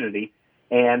opportunity.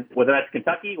 And whether that's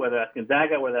Kentucky, whether that's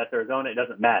Gonzaga, whether that's Arizona, it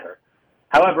doesn't matter.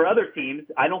 However, other teams,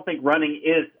 I don't think running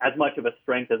is as much of a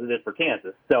strength as it is for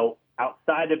Kansas. So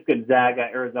outside of Gonzaga,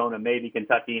 Arizona, maybe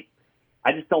Kentucky,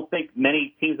 I just don't think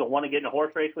many teams will want to get in a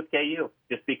horse race with KU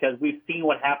just because we've seen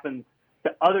what happens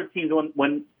to other teams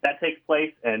when that takes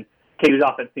place, and KU's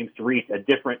offense seems to reach a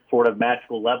different sort of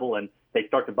magical level, and they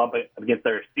start to bump it against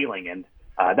their ceiling. And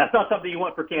that's not something you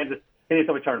want for Kansas in any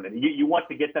sort of tournament. You want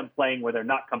to get them playing where they're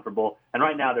not comfortable, and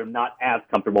right now they're not as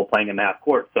comfortable playing in half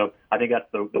court, so I think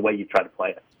that's the way you try to play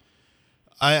it.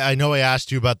 I know I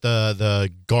asked you about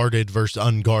the guarded versus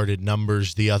unguarded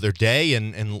numbers the other day,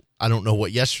 and I don't know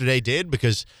what yesterday did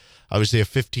because obviously a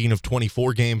 15 of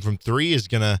 24 game from three is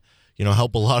going to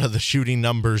help a lot of the shooting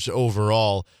numbers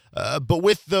overall. But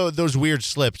with those weird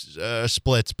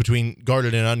splits between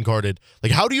guarded and unguarded,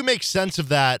 like how do you make sense of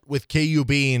that with KU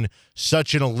being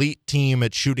such an elite team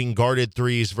at shooting guarded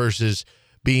threes versus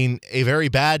being a very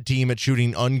bad team at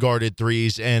shooting unguarded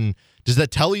threes? And does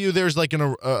that tell you there's like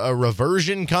a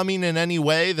reversion coming in any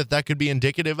way that could be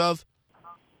indicative of?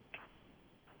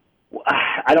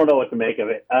 I don't know what to make of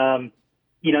it.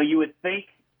 You would think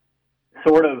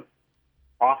sort of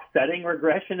offsetting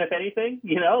regression, if anything,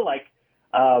 you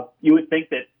would think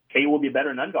that KU will be better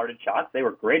in unguarded shots. They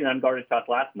were great in unguarded shots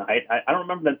last night. I don't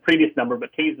remember the previous number, but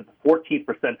KU's at the 14th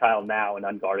percentile now in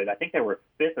unguarded. I think they were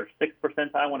 5th or 6th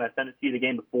percentile when I sent it to you the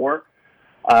game before.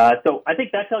 So I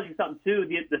think that tells you something, too.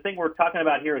 The thing we're talking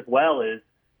about here as well is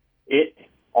it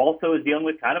also is dealing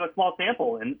with kind of a small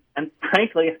sample. And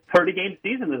frankly, a 30-game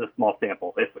season is a small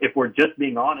sample. If we're just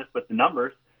being honest with the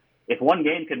numbers, if one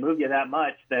game can move you that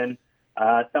much, then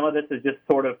some of this is just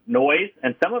sort of noise,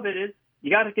 and some of it is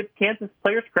you got to give Kansas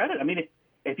players credit. I mean,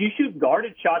 if you shoot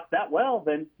guarded shots that well,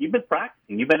 then you've been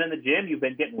practicing. You've been in the gym. You've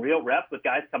been getting real reps with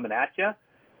guys coming at you.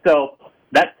 So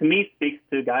that, to me, speaks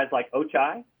to guys like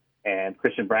Ochai and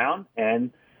Christian Brown,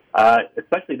 and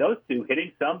especially those two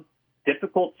hitting some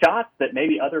difficult shots that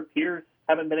maybe other peers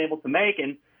haven't been able to make.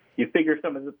 And you figure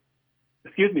some of the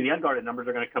unguarded numbers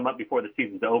are going to come up before the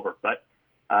season's over. But,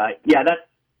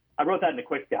 I wrote that in a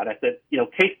quick stat. I said,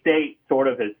 K-State sort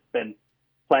of has been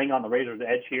playing on the razor's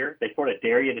edge here. They sort of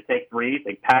dare you to take threes.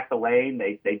 They pack the lane.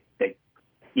 They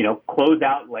close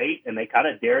out late, and they kind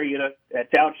of dare you to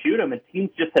outshoot them. And teams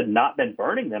just have not been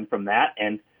burning them from that.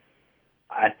 And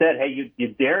I said, hey, you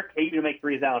dare KU to make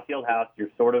threes out of Fieldhouse, you're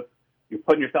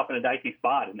putting yourself in a dicey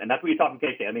spot. And that's what you're talking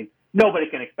K-State. I mean, nobody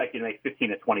can expect you to make 15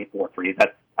 to 24 threes.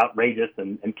 That's outrageous,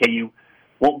 and KU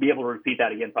won't be able to repeat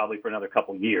that again probably for another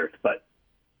couple of years. But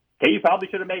KU probably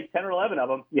should have made 10 or 11 of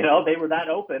them. They were that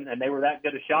open and they were that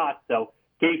good a shot. So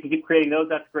KU can keep creating those.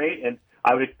 That's great. And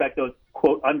I would expect those,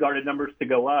 quote, unguarded numbers to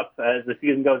go up as the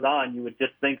season goes on. You would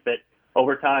just think that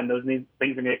over time, those things are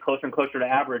going to get closer and closer to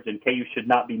average, and KU should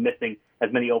not be missing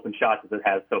as many open shots as it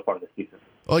has so far this season.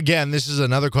 Well, again, this is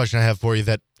another question I have for you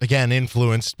that, again,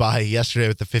 influenced by yesterday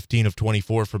with the 15 of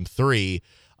 24 from three.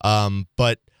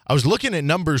 But I was looking at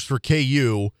numbers for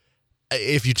KU.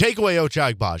 If you take away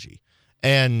Ochai Agbaji,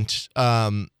 and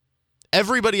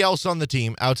everybody else on the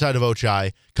team outside of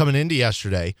Ochai coming into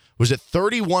yesterday was at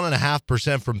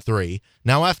 31.5% from three.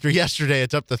 Now, after yesterday,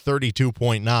 it's up to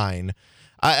 32.9%.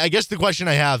 I guess the question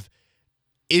I have,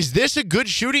 is this a good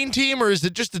shooting team, or is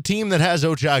it just a team that has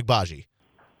Ochai Agbaji?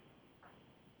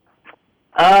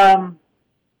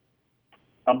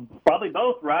 Probably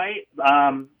both, right?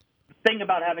 The thing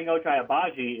about having Ochai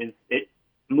Agbaji is it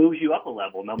moves you up a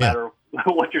level no matter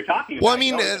what you're talking about. Well, I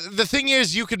mean, the thing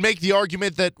is, you could make the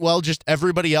argument that, well, just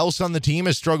everybody else on the team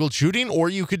has struggled shooting, or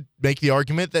you could make the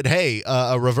argument that, hey,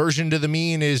 a reversion to the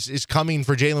mean is coming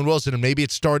for Jalen Wilson, and maybe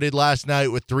it started last night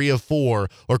with 3 of 4,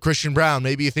 or Christian Brown,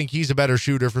 maybe you think he's a better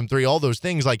shooter from three, all those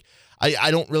things. Like,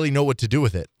 I don't really know what to do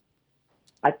with it.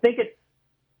 I think it's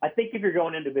I think if you're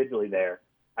going individually there,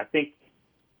 I think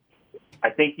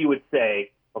you would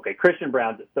say, okay, Christian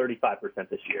Braun's at 35%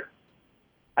 this year.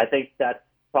 I think that's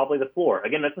probably the floor.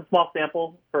 Again, that's a small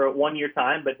sample for a 1 year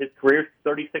time, but his career's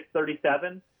 36,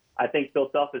 37. I think Bill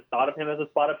Self has thought of him as a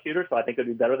spot-up shooter, so I think it would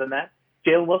be better than that.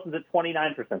 Jalen Wilson's at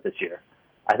 29% this year.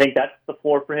 I think that's the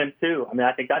floor for him, too. I mean,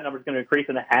 I think that number's going to increase,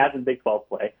 and it has in Big 12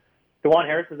 play. DeJuan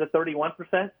Harris is at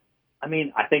 31%. I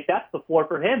mean, I think that's the floor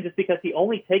for him just because he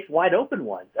only takes wide-open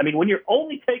ones. I mean, when you're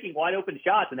only taking wide-open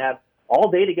shots and have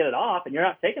all day to get it off, and you're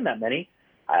not taking that many,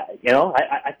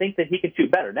 I think that he can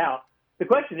shoot better. Now, the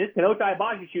question is, can Ochai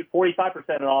Agbaji shoot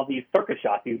 45% on all these circus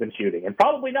shots he's been shooting? And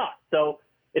probably not. So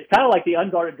it's kind of like the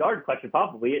unguarded guard question,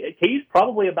 probably. KU's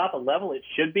probably about the level it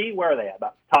should be. Where are they at?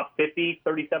 About top 50,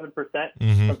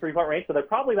 37% from three-point range. So they're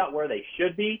probably about where they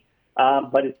should be.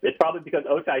 But it's probably because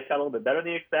Ochai shot a little bit better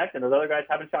than you expect, and those other guys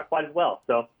haven't shot quite as well.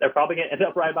 So they're probably going to end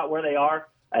up right about where they are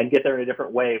and get there in a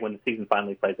different way when the season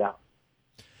finally plays out.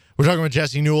 We're talking with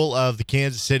Jesse Newell of the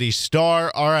Kansas City Star.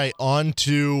 All right, on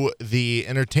to the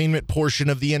entertainment portion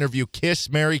of the interview. Kiss,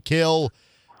 Marry, Kill.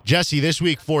 Jesse, this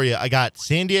week for you, I got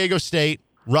San Diego State,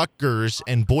 Rutgers,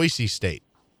 and Boise State.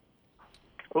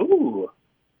 Ooh.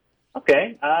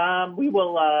 Okay.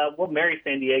 We'll marry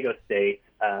San Diego State.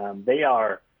 They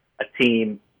are a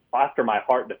team after my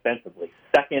heart defensively,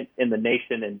 second in the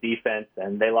nation in defense,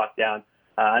 and they locked down.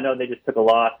 I know they just took a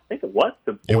loss. I think it was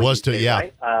to Boise State,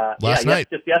 right? Last night.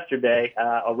 Just yesterday,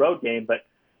 a road game. But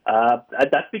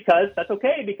that's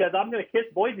okay because I'm going to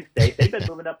kiss Boise State. They've been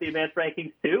moving up the advanced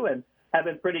rankings too and have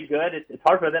been pretty good. It's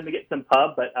hard for them to get some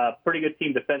pub, but pretty good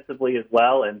team defensively as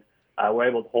well. And we're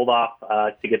able to hold off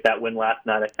to get that win last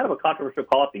night. It's kind of a controversial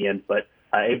call at the end, but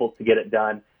able to get it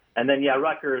done. And then,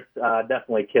 Rutgers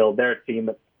definitely killed. Their team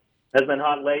that has been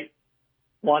hot late.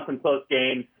 Won some close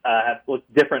games, have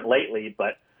looked different lately,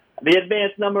 but the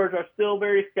advanced numbers are still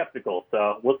very skeptical.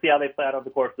 So we'll see how they play out over the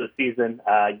course of the season.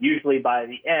 Usually by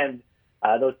the end,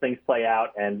 those things play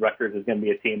out, and Rutgers is going to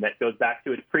be a team that goes back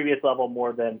to its previous level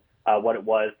more than what it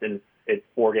was in its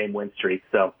 4-game win streak.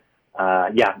 So,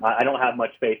 I don't have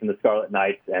much faith in the Scarlet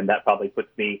Knights, and that probably puts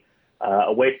me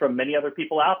away from many other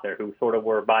people out there who sort of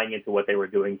were buying into what they were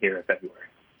doing here in February.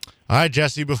 All right,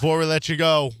 Jesse, before we let you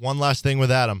go, one last thing with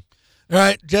Adam. All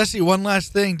right, Jesse, one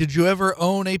last thing. Did you ever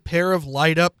own a pair of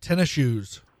light-up tennis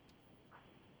shoes?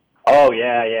 Oh,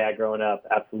 yeah, growing up,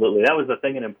 absolutely. That was a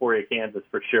thing in Emporia, Kansas,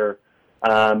 for sure.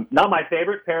 Not my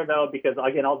favorite pair, though, because,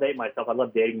 again, I'll date myself. I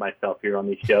love dating myself here on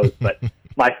these shows. But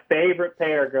my favorite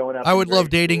pair growing up. I would love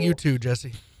dating you, too,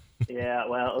 Jesse. Yeah,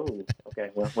 well,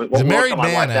 okay. Well, He's a married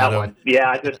man, Adam. One. Yeah,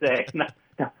 I just say.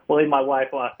 We'll leave my wife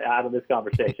out of this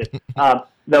conversation.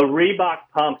 The Reebok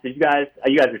pumps. You guys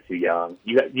are too young.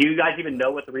 Do you guys even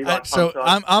know what the Reebok pumps are? So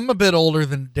I'm a bit older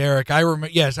than Derek. I remember.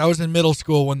 Yes, I was in middle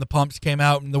school when the pumps came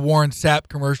out and the Warren Sapp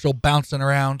commercial bouncing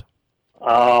around.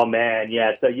 Oh man,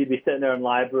 yeah. So you'd be sitting there in the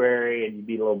library and you'd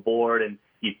be a little bored and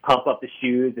you'd pump up the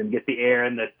shoes and get the air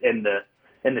in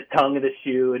the tongue of the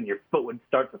shoe and your foot would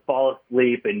start to fall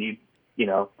asleep and you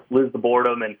lose the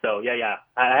boredom. And so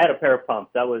I had a pair of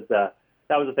pumps. That was a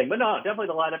thing. But no, definitely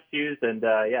the light-up shoes, and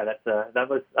that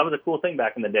was a cool thing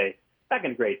back in the day, back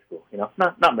in grade school,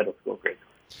 not middle school, grade school.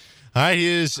 All right, he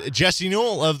is Jesse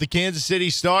Newell of the Kansas City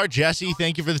Star. Jesse,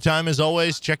 thank you for the time as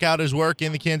always. Check out his work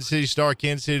in the Kansas City Star,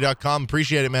 kansascity.com.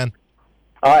 Appreciate it, man.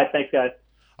 All right, thanks, guys.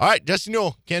 All right, Jesse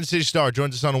Newell, Kansas City Star,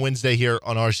 joins us on a Wednesday here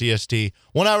on RCST.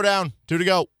 1 hour down, 2 to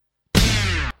go.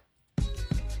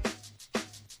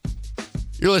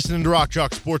 You're listening to Rock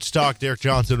Chalk Sports Talk. Derek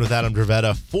Johnson with Adam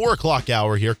Dravetta. 4 o'clock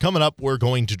hour here. Coming up, we're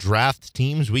going to draft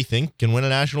teams we think can win a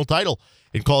national title.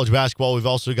 In college basketball, we've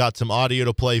also got some audio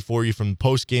to play for you from the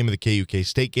post-game of the KU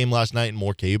State game last night and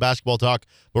more KU basketball talk.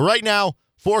 But right now,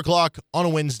 4 o'clock on a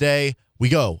Wednesday, we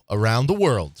go around the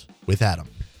world with Adam.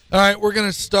 All right, we're going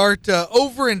to start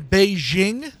over in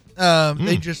Beijing.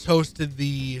 They just hosted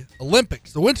the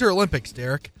Olympics, the Winter Olympics,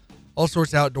 Derek. All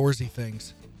sorts of outdoorsy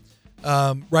things.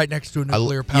 Right next to a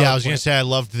nuclear power plant. Yeah, I was going to say I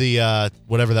loved the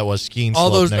whatever that was, skiing all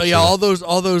slope those next to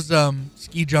all those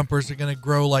ski jumpers are going to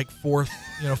grow like third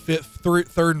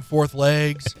and fourth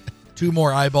legs, 2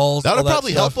 more eyeballs. That would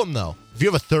probably help them though. If you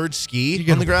have a third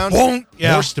ski on the ground,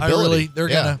 more stability.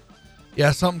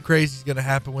 Something crazy is going to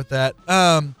happen with that.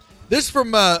 This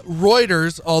from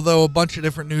Reuters, although a bunch of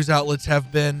different news outlets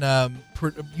have been,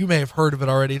 you may have heard of it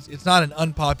already. It's not an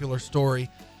unpopular story.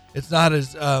 It's not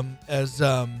as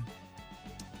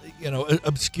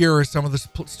obscure as some of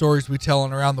the stories we tell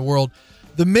around the world.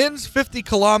 The men's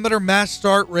 50-kilometer mass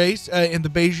start race in the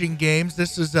Beijing Games.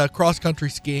 This is cross-country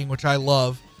skiing, which I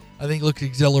love. I think it looks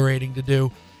exhilarating to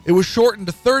do. It was shortened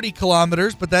to 30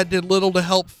 kilometers, but that did little to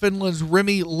help Finland's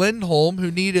Remy Lindholm,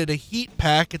 who needed a heat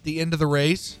pack at the end of the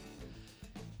race.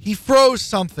 He froze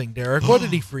something, Derek. What did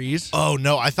he freeze? Oh,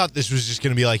 no. I thought this was just going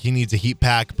to be like he needs a heat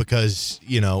pack because,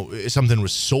 something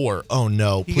was sore. Oh,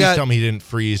 no. Please tell me he didn't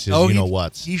freeze his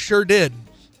you-know-whats. He sure did.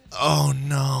 Oh,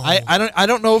 no. I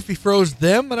don't know if he froze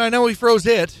them, but I know he froze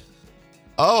it.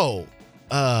 Oh.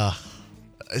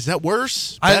 Is that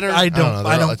worse? Better? I don't know.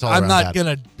 I'm not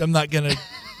gonna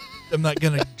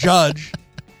judge.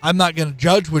 I'm not gonna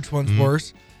judge which one's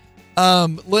worse.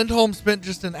 Lindholm spent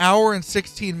just an hour and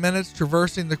 16 minutes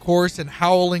traversing the course in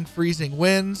howling, freezing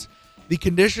winds. The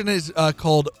condition is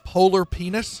called polar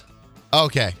penis.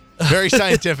 Okay. Very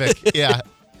scientific. Yeah.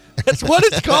 That's what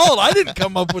it's called. I didn't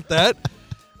come up with that.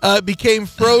 Became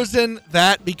frozen.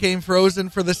 That became frozen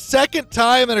for the second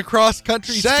time in a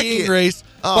cross-country skiing race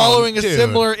following a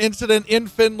similar incident in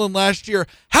Finland last year.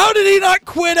 How did he not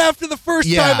quit after the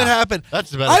first time it happened?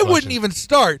 That's the better I question. wouldn't even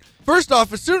start. First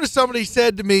off, as soon as somebody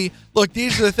said to me, look,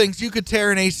 these are the things, you could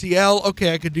tear an ACL.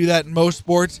 Okay, I could do that in most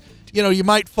sports. You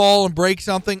might fall and break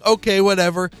something. Okay,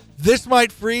 whatever. This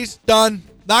might freeze. Done.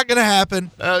 Not going to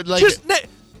happen.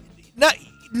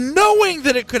 Knowing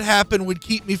that it could happen would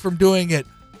keep me from doing it.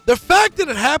 The fact that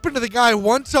it happened to the guy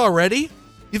once already,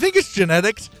 you think it's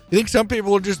genetics? You think some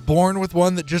people are just born with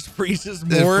one that just freezes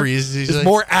more? Is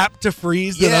more apt to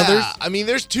freeze than others? I mean,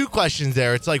 there's two questions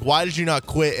there. It's like, why did you not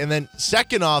quit? And then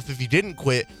second off, if you didn't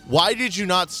quit, why did you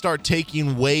not start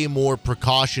taking way more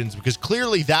precautions? Because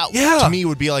clearly that, to me,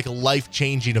 would be like a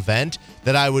life-changing event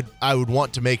that I would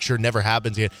want to make sure never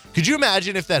happens again. Could you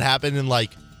imagine if that happened in one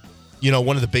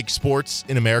of the big sports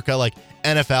in America, like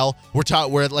NFL?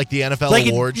 We're at like the NFL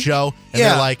awards show, and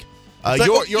they're like,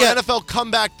 your NFL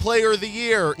comeback player of the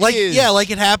year is... Yeah, like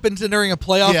it happens during a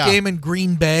playoff game in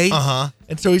Green Bay.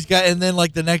 And so he's got, and then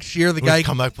like the next year, the guy...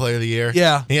 Comeback player of the year.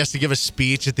 Yeah. He has to give a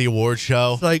speech at the award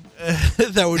show. It's like,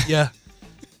 that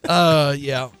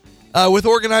would, with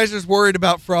organizers worried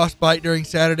about frostbite during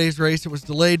Saturday's race, it was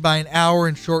delayed by an hour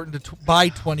and shortened by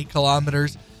 20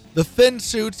 kilometers. The thin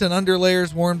suits and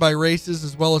underlayers worn by races,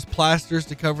 as well as plasters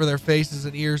to cover their faces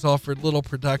and ears, offered little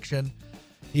protection.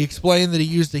 He explained that he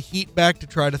used a heat pack to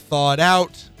try to thaw it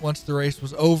out once the race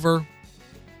was over.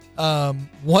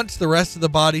 Once the rest of the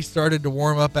body started to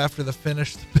warm up after the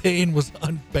finish, the pain was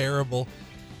unbearable.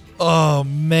 Oh,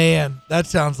 man. That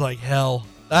sounds like hell.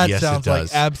 That sounds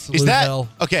like absolute hell.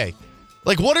 Okay.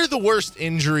 Like, what are the worst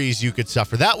injuries you could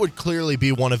suffer? That would clearly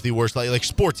be one of the worst, like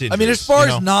sports injuries. I mean, as far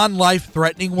as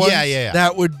non-life-threatening ones,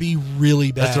 that would be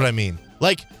really bad. That's what I mean.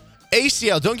 Like,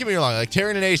 ACL, don't get me wrong, like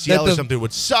tearing an ACL or something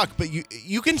would suck, but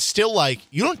you can still,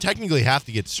 you don't technically have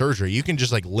to get surgery. You can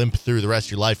just, limp through the rest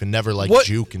of your life and never,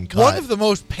 juke and cut. One of the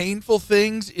most painful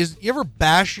things is, you ever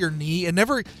bash your knee and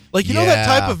never, know that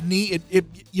type of knee,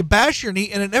 you bash your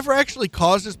knee and it never actually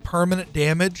causes permanent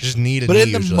damage. Just need a But knee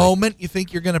in the usually. moment, you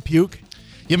think you're going to puke.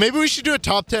 Yeah, maybe we should do a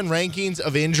top 10 rankings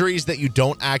of injuries that you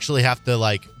don't actually have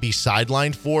to, be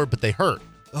sidelined for, but they hurt.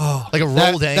 Oh, like a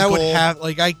rolled ankle. That would have,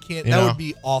 I can't, that would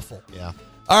be awful. Yeah.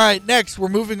 All right, next, we're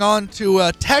moving on to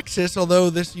Texas, although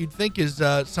this you'd think is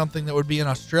something that would be in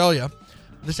Australia.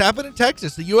 This happened in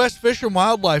Texas. The U.S. Fish and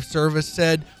Wildlife Service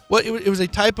said it was a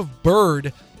type of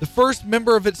bird, the first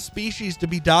member of its species to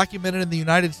be documented in the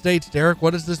United States. Derek,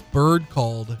 what is this bird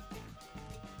called?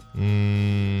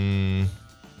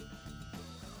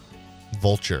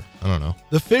 Vulture. I don't know.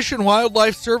 The Fish and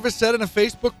Wildlife Service said in a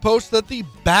Facebook post that the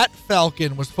bat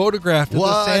falcon was photographed at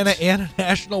the Santa Ana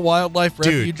National Wildlife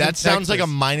Refuge. Dude, that sounds like a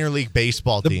minor league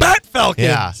baseball team. The Bat Falcons.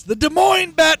 Yeah. The Des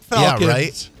Moines Bat Falcons. Yeah,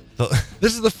 right?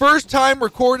 This is the first time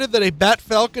recorded that a bat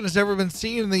falcon has ever been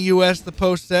seen in the U.S., the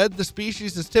post said. The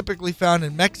species is typically found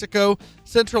in Mexico,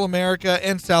 Central America,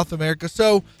 and South America.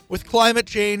 So with climate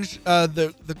change,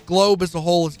 the globe as a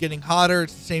whole is getting hotter.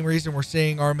 It's the same reason we're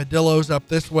seeing armadillos up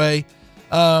this way.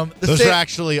 Those are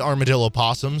actually armadillo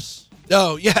possums.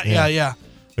 Oh, yeah.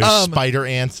 There's spider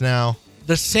ants now.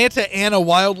 The Santa Ana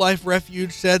Wildlife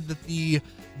Refuge said that the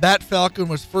bat falcon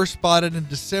was first spotted in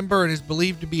December and is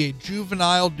believed to be a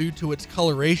juvenile due to its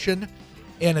coloration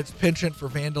and its penchant for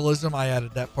vandalism. I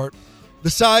added that part. The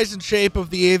size and shape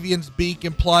of the avian's beak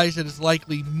implies it is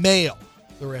likely male,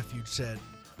 the refuge said.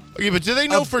 Okay, but do they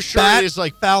know for sure it is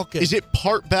falcon? Is it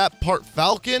part bat, part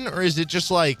falcon, or is it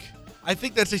just I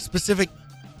think that's a specific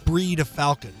breed of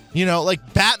falcon.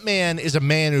 Batman is a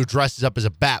man who dresses up as a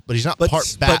bat, but he's not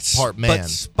part bat, part man. But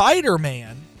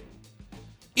Spider-Man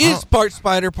is part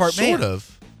spider, part man. Sort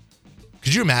of.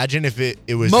 Could you imagine if it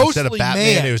was mostly instead of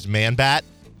Batman, man. It was Man Bat,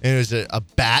 and it was a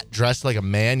bat dressed like a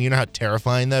man? You know how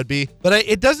terrifying that would be? But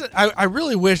it doesn't. I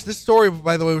really wish, this story,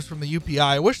 by the way, was from the UPI.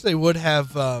 I wish they would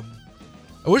have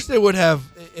I wish they would have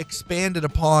expanded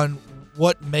upon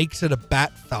what makes it a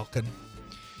bat falcon.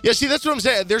 Yeah, see, that's what I'm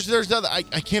saying. There's other, I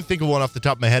can't think of one off the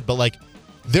top of my head, but like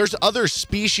there's other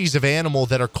species of animal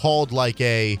that are called like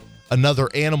another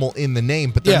animal in the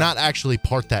name, but they're not actually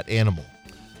part that animal.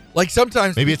 Like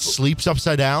sometimes maybe it sleeps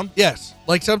upside down. Yes,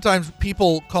 like sometimes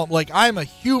people call like I'm a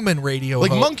human radio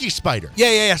like host. monkey spider.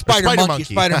 Yeah, spider monkey.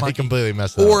 Spider monkey. I completely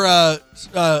messed that up.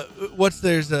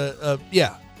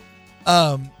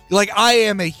 Or like I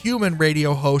am a human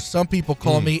radio host. Some people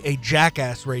call me a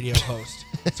jackass radio host.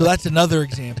 So that's another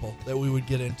example that we would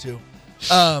get into.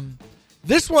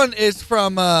 This one is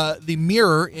from the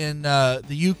Mirror in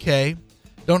the UK.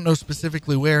 Don't know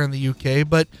specifically where in the UK,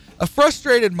 but a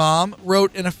frustrated mom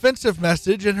wrote an offensive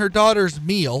message in her daughter's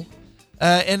meal,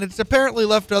 and it's apparently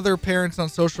left other parents on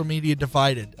social media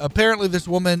divided. Apparently, this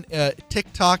woman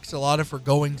TikToks a lot of her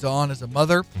goings-on as a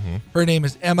mother. Mm-hmm. Her name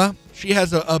is Emma. She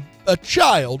has a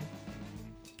child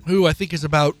who I think is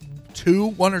about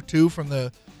 1 or 2 from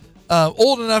the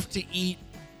old enough to eat,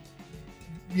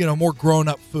 more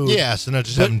grown-up food. Yeah, so not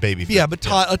just having baby food. Yeah, but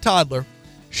a toddler.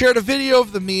 Shared a video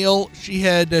of the meal she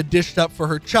had dished up for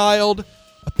her child.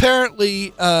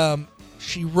 Apparently,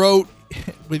 she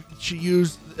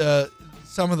used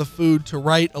some of the food to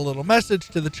write a little message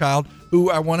to the child, who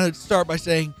I want to start by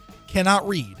saying cannot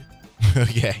read.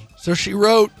 Okay. So she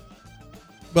wrote,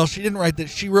 well, she didn't write that.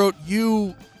 She wrote,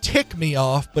 "You tick me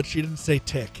off," but she didn't say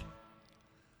tick.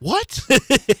 What?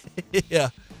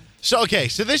 Yeah. So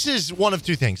this is one of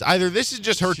two things. Either this is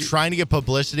just her trying to get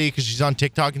publicity because she's on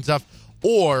TikTok and stuff,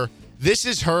 or this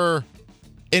is her,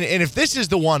 and if this is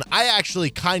the one, I actually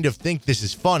kind of think this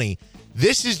is funny.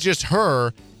 This is just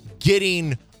her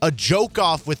getting a joke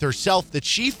off with herself that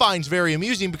she finds very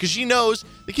amusing because she knows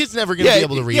the kid's never going to be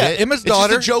able to read it. Emma's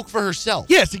daughter, it's just a joke for herself.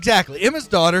 Yes, exactly. Emma's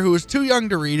daughter, who is too young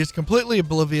to read, is completely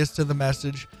oblivious to the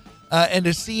message and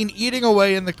is seen eating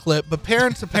away in the clip, but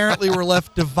parents apparently were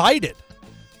left divided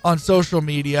on social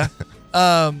media.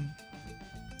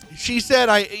 She said,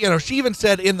 she even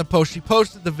said in the post, she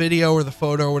posted the video or the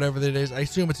photo or whatever that is. I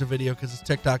assume it's a video because it's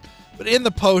TikTok. But in the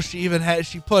post, she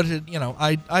put it,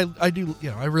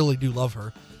 I really do love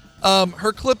her.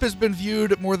 Her clip has been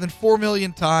viewed more than 4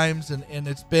 million times, and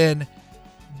it's been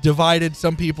divided.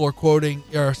 Some people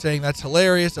are saying that's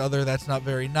hilarious. That's not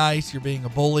very nice. You're being a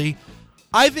bully.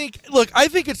 I think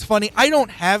it's funny. I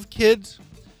don't have kids.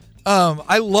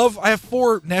 I have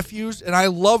 4 nephews, and I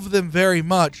love them very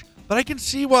much. But I can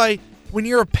see why when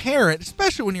you're a parent,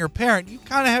 especially when you're a parent, you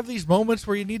kind of have these moments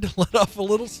where you need to let off a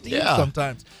little steam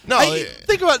sometimes. No,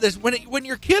 think about this. When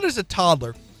your kid is a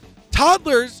toddler,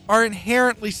 toddlers are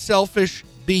inherently selfish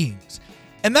beings.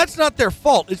 And that's not their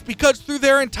fault. It's because through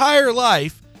their entire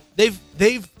life, they've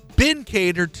been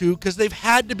catered to because they've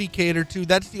had to be catered to.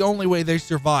 That's the only way they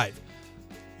survive.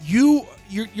 Your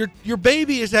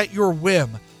baby is at your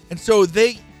whim. And so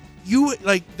they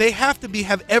have to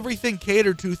have everything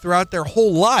catered to throughout their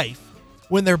whole life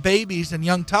when they're babies and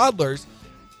young toddlers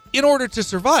in order to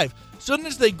survive. As soon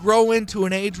as they grow into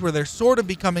an age where they're sort of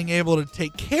becoming able to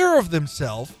take care of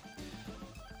themselves,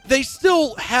 they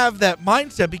still have that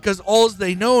mindset because all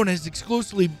they know is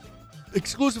exclusively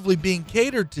being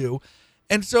catered to.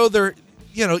 And so they're,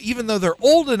 even though they're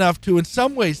old enough to in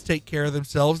some ways take care of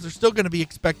themselves, they're still going to be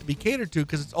expected to be catered to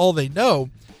because it's all they know.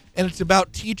 And it's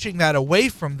about teaching that away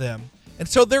from them. And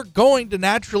so they're going to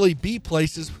naturally be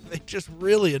places where they just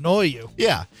really annoy you.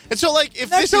 Yeah. And so, if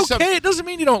that's this is okay. It doesn't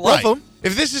mean you don't love them.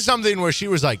 If this is something where she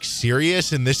was,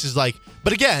 serious, and this is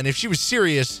but again, if she was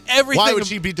serious, why would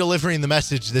she be delivering the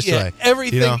message this way?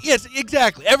 Everything. Yes,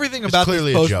 exactly. Everything about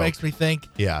this post makes me think.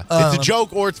 Yeah. It's a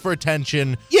joke or it's for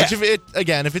attention. Yeah. Which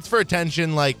if it's for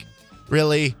attention,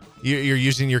 really, you're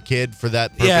using your kid for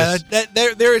that purpose. Yeah,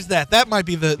 there is that. That might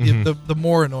be the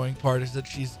more annoying part is that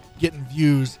she's getting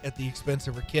views at the expense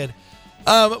of her kid.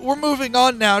 We're moving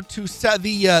on now to this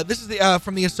is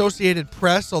from the Associated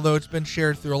Press, although it's been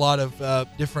shared through a lot of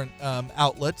different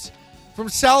outlets. From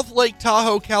South Lake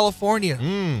Tahoe, California.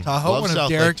 Tahoe, love one of South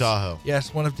Derek's, Lake Tahoe.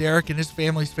 Yes, one of Derek and his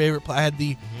family's favorite. I had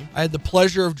the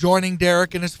pleasure of joining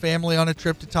Derek and his family on a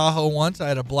trip to Tahoe once. I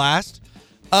had a blast.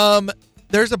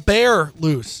 There's a bear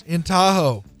loose in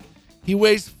Tahoe. He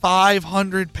weighs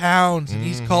 500 pounds, and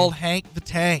he's called Hank the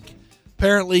Tank.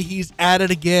 Apparently, he's at it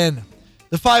again.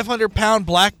 The 500-pound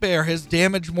black bear has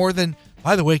damaged more than...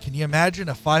 By the way, can you imagine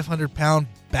a 500-pound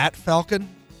bat falcon?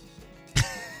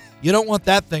 You don't want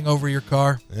that thing over your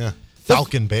car. Yeah.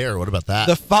 Falcon bear, what about that?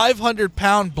 The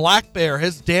 500-pound black bear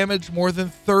has damaged more than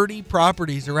 30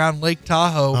 properties around Lake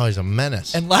Tahoe. Oh, he's a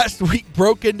menace. And last week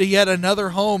broke into yet another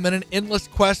home in an endless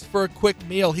quest for a quick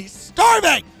meal. He's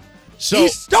starving! So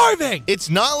He's starving. it's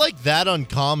not like that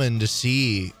uncommon to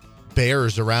see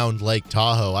bears around Lake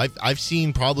Tahoe. I've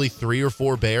seen probably 3 or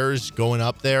 4 bears going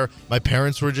up there. My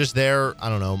parents were just there, I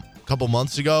don't know, a couple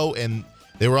months ago, and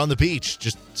they were on the beach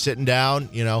just sitting down,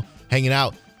 hanging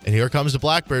out. And here comes a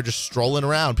black bear just strolling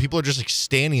around. People are just like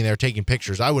standing there taking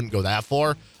pictures. I wouldn't go that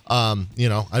far.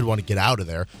 I'd want to get out of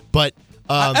there. But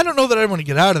I don't know that I want to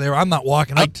get out of there. I'm not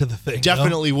walking up to the thing.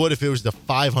 definitely would if it was the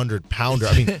 500-pounder.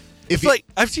 I mean, It's like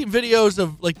I've seen videos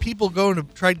of like people going to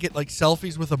try to get like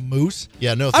selfies with a moose.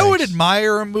 Yeah, no I thanks. would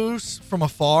admire a moose from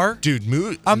afar. Dude,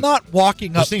 moose. I'm not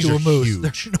walking up Those things to are a moose. huge.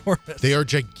 They're enormous. They are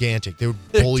gigantic. They would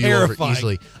They're bully you terrifying. over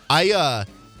easily.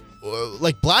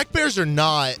 Like black bears are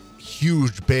not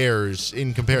huge bears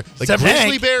in comparison. Like Except grizzly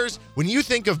Hank. bears, when you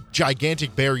think of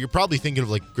gigantic bear, you're probably thinking of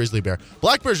like grizzly bear.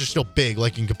 Black bears are still big,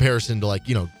 like in comparison to like dogs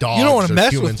You don't wanna or mess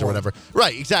with humans or one. whatever.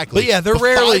 Right, exactly. But yeah, they're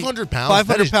rarely 500 pounds.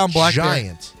 500-pound black bear.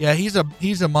 giant. Yeah, he's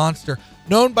a monster.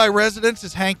 Known by residents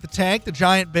as Hank the Tank, the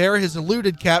giant bear has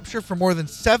eluded capture for more than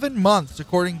 7 months,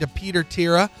 according to Peter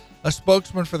Tira, a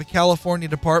spokesman for the California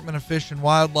Department of Fish and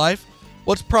Wildlife.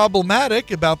 What's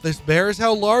problematic about this bear is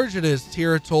how large it is,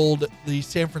 Tira told the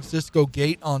San Francisco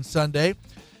Gate on Sunday.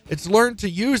 It's learned to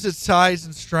use its size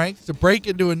and strength to break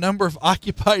into a number of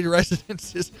occupied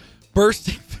residences,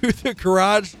 bursting through the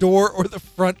garage door or the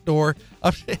front door.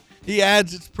 He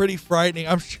adds, it's pretty frightening.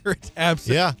 I'm sure it's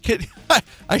absolutely. Yeah.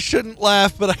 I shouldn't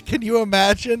laugh, but can you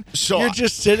imagine? So You're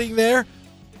just sitting there.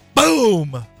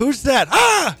 Boom! Who's that?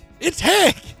 Ah! It's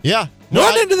Hank! Yeah. No,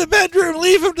 Run into the bedroom,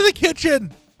 leave him to the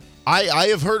kitchen. I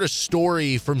have heard a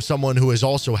story from someone who has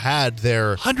also had their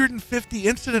 150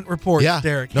 incident reports, yeah.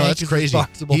 Derek. No, Hank that's is crazy.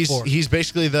 responsible for. He's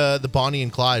basically the Bonnie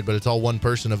and Clyde, but it's all one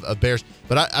person of bears.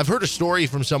 But I've heard a story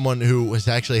from someone who has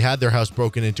actually had their house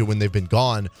broken into when they've been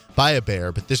gone by a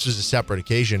bear, but this was a separate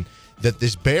occasion, that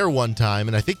this bear one time,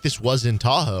 and I think this was in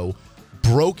Tahoe,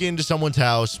 broke into someone's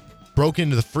house, broke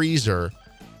into the freezer,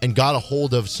 and got a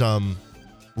hold of some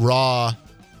raw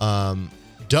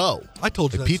dough. I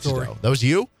told you like that pizza story. dough. That was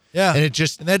you? Yeah. And it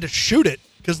just And they had to shoot it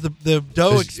because the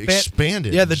dough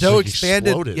expanded. Yeah, the Just, dough like,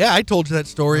 expanded. exploded. Yeah, I told you that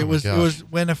story. Oh It my was gosh.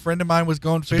 when a friend of mine was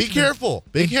going So be fishing. careful.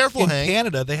 Be careful, in Hank.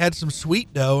 Canada, they had some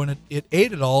sweet dough and it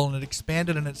ate it all and it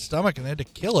expanded in its stomach and they had to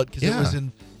kill it because it Yeah. was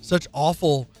in such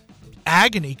awful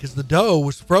agony because the dough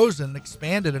was frozen and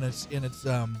expanded in its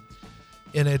Tell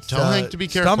Hank to be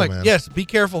careful, stomach. man. Yes, be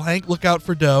careful, Hank. Look out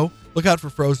for dough. Look out for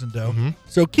frozen dough. Mm-hmm.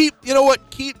 So keep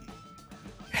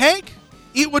Hank,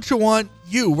 eat what you want.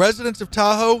 You, residents of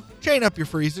Tahoe, chain up your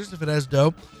freezers if it has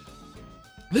dough.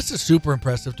 This is super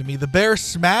impressive to me. The bear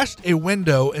smashed a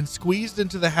window and squeezed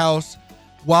into the house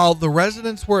while the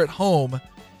residents were at home.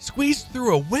 Squeezed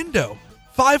through a window.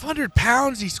 500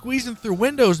 pounds, he's squeezing through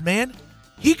windows, man.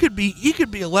 He could be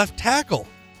a left tackle.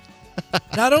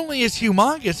 Not only is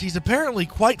humongous, he's apparently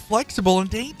quite flexible and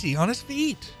dainty on his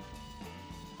feet.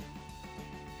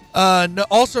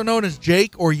 Also known as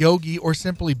Jake or Yogi or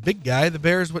simply Big Guy, the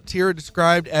bear is what Tira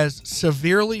described as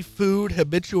severely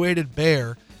food-habituated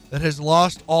bear that has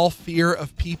lost all fear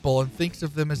of people and thinks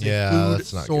of them as a food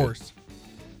that's not source.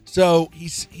 So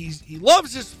he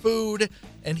loves his food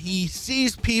and he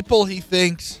sees people. He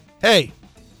thinks, hey,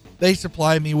 they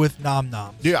supply me with nom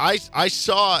noms. Dude, I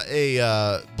saw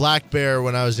a black bear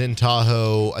when I was in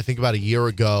Tahoe, I think about a year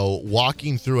ago,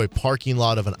 walking through a parking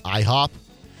lot of an IHOP.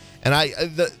 And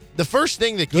the first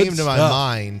thing that Good came to my stuff.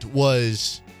 mind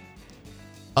was,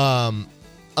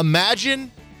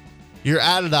 imagine you're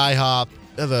at an IHOP,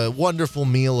 have a wonderful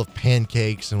meal of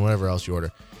pancakes and whatever else you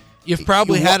order. You've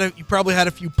probably You had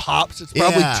a few pops. It's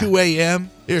probably Yeah. 2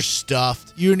 a.m. You're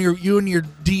stuffed. You and your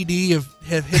DD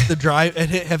have hit the drive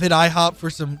have hit IHOP for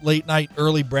some late night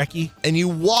early brekkie. And you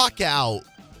walk out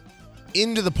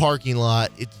into the parking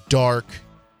lot. It's dark.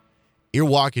 You're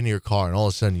walking to your car, and all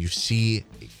of a sudden you see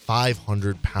a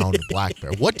 500-pound black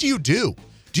bear. What do? Do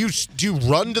you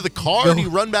run to the car? No. Do you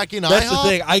run back in That's IHOP? the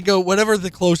thing. I go whatever the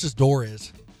closest door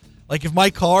is. Like if my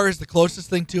car is the closest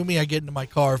thing to me, I get into my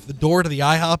car. If the door to the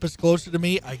IHOP is closer to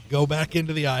me, I go back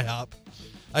into the IHOP.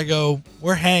 I go,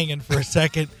 we're hanging for a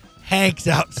second. Hank's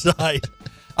outside.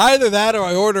 Either that or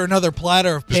I order another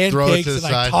platter of Just throw it to pancakes the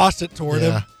and I side. toss it toward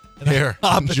Yeah. him. And Here, I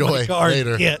hop in enjoy my car later.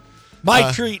 and get my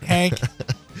treat, Hank.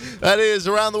 That is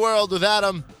Around the World with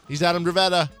Adam. He's Adam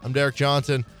Dravetta. I'm Derek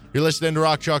Johnson. You're listening to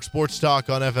Rock Chalk Sports Talk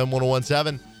on FM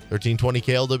 1017, 1320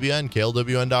 KLWN,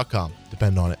 KLWN.com.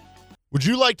 Depend on it. Would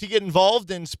you like to get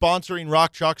involved in sponsoring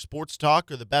Rock Chalk Sports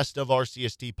Talk or the Best of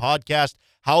RCST podcast?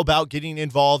 How about getting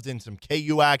involved in some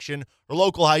KU action or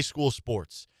local high school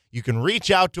sports? you can reach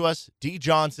out to us,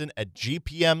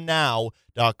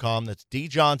 djohnson@gpmnow.com. That's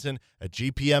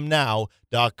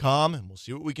djohnson@gpmnow.com, and we'll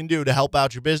see what we can do to help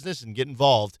out your business and get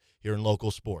involved here in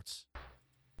local sports.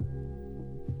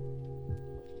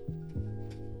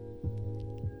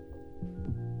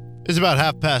 It's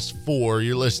about 4:30.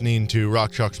 You're listening to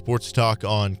Rock Chalk Sports Talk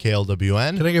on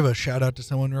KLWN. Can I give a shout out to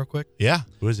someone real quick? Yeah,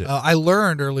 who is it? I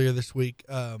learned earlier this week,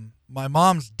 my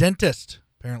mom's dentist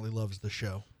apparently loves the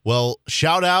show. Well,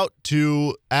 shout out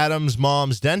to Adam's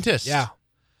mom's dentist. Yeah.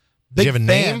 Does he have a fan.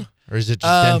 name, or is it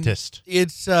just dentist?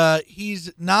 It's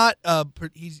he's not I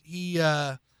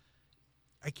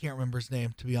can't remember his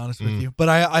name, to be honest with you. But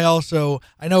I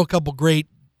know a couple great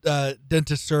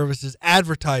dentist services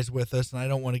advertise with us, and I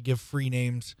don't want to give free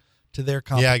names to their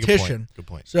competition. Good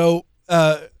point. So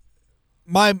my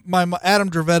Adam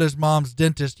Dravetta's mom's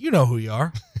dentist, you know who you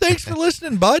are. Thanks for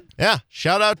listening, bud. Yeah,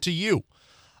 shout out to you.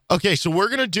 Okay, so we're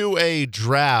going to do a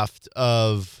draft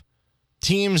of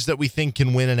teams that we think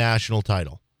can win a national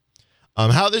title.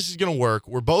 How this is going to work,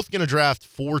 we're both going to draft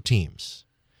 4 teams.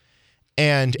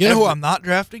 And you know who I'm not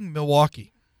drafting?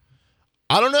 Milwaukee.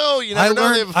 I don't know. You never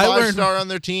know. They have a 5-star on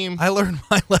their team. I learned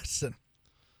my lesson.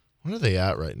 What are they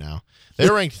at right now?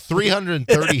 They're ranked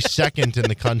 332nd in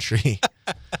the country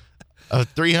of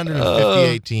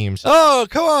 358 teams. Oh,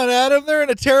 come on, Adam. They're in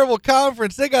a terrible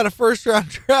conference. They got a first-round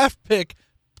draft pick.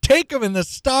 Take them in the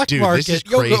stock market. This is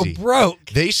You'll crazy. go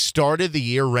broke. They started the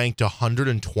year ranked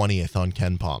 120th on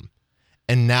KenPom,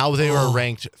 and now they are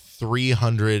ranked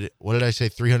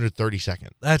 332nd.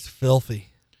 That's filthy.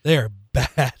 They are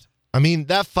bad. I mean,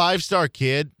 that 5-star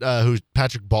kid who's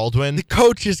Patrick Baldwin, The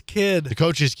coach's kid.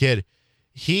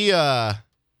 he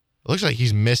looks like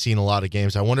he's missing a lot of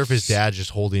games. I wonder if his dad's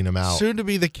just holding him out. Soon to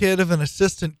be the kid of an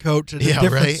assistant coach at a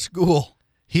different school.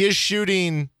 He is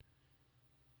shooting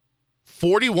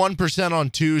 41% on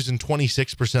 2s and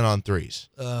 26% on 3s.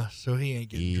 So he ain't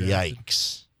getting drafted.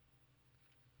 Yikes.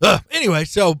 Anyway,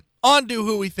 so on to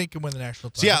who we think can win the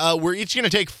national title. So yeah, we're each going to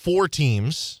take 4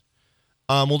 teams.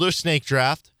 We'll do a snake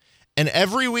draft. And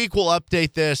every week we'll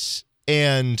update this,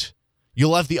 and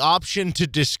you'll have the option to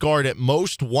discard at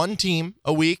most 1 team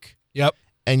a week. Yep.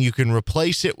 And you can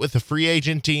replace it with a free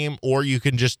agent team, or you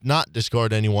can just not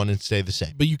discard anyone and stay the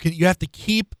same. But you have to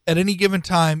keep, at any given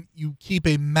time, you keep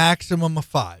a maximum of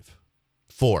 5.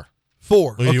 4.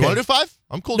 4. Well, okay. You want to do 5?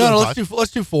 I'm cool No, doing 5.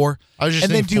 let's do 4. I was just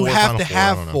and then thinking do you 4, have to Final Four, I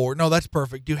have don't know. 4? No, that's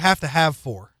perfect. Do you have to have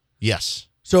 4? Yes.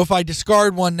 So if I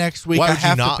discard one next week, Why I would you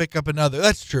have to not? pick up another.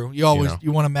 That's true. You always know.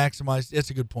 you want to maximize. That's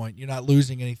a good point. You're not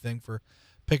losing anything for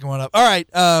picking one up. All right.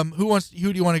 Who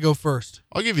do you want to go first?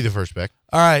 I'll give you the first pick.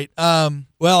 All right.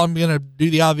 Well, I'm gonna do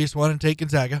the obvious one and take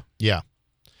Gonzaga. Yeah.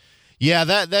 Yeah,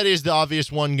 that is the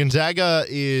obvious one. Gonzaga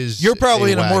is You're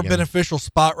probably in a more wagon. beneficial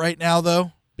spot right now,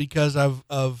 though, because of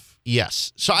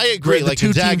Yes. So I agree. The Like,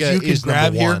 2 Gonzaga teams you can is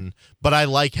grab number here. 1, but I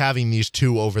like having these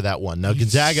 2 over that one. Now, you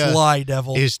Gonzaga sly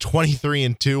devil. is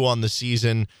 23-2 on the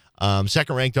season.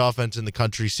 Second-ranked offense in the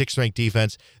country, 6th-ranked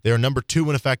defense. They are number 2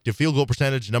 in effective field goal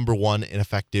percentage, number 1 in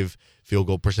effective field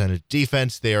goal percentage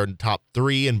defense. They are in top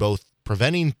 3 in both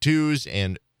preventing 2s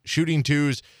and shooting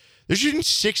 2s. They're shooting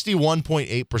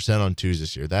 61.8% on 2s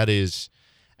this year. That is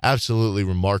absolutely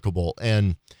remarkable.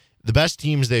 And the best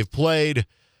teams they've played,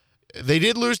 they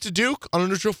did lose to Duke on a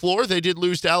neutral floor. They did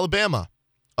lose to Alabama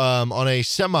on a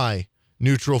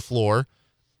semi-neutral floor.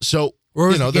 So, Where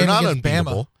was the they're game not against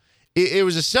unbeatable. It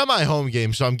was a semi-home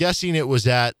game, so I'm guessing it was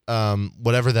at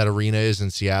whatever that arena is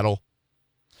in Seattle.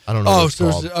 I don't know what it's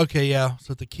called. Okay, yeah.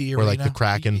 So the Key Where, Arena. like, the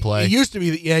Kraken play. It used to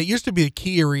be the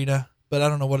Key Arena, but I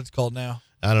don't know what it's called now.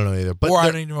 I don't know either. But I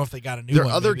don't even know if they got a new there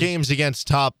one. are other maybe. games against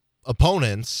top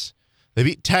opponents. They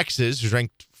beat Texas, who's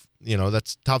ranked,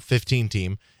 that's top 15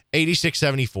 team,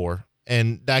 86-74.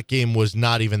 And that game was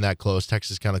not even that close.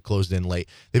 Texas kind of closed in late.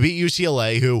 They beat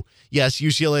UCLA, who, yes,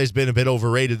 UCLA has been a bit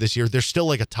overrated this year. They're still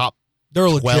like a top They're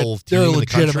 12 they're a team in the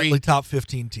country. legitimately top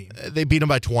 15 team. They beat them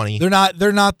by 20.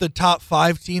 They're not the top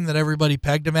 5 team that everybody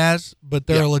pegged them as, but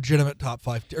they're a legitimate top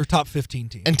 5 or top 15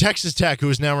 team. And Texas Tech, who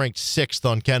is now ranked 6th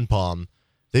on KenPom,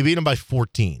 they beat them by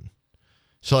 14.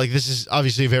 So, this is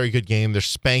obviously a very good game. They're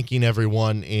spanking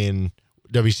everyone in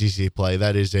WCC play.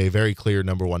 That is a very clear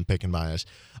number 1 pick in my eyes.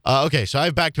 Okay, so I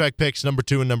have back-to-back picks, number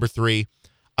 2 and number 3.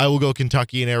 I will go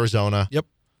Kentucky and Arizona. Yep.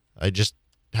 I just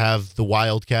have the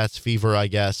Wildcats fever, I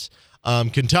guess.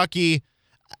 Kentucky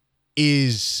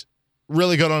is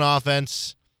really good on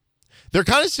offense. They're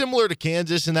kind of similar to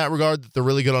Kansas in that regard, that they're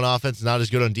really good on offense, not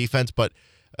as good on defense, but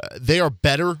they are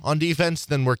better on defense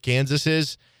than where Kansas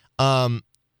is.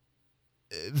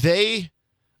 They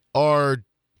are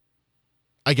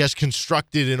I guess,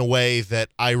 constructed in a way that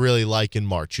I really like in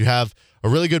March. You have a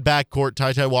really good backcourt,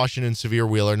 Ty Washington, Severe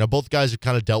Wheeler. Now, both guys have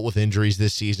kind of dealt with injuries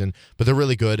this season, but they're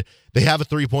really good. They have a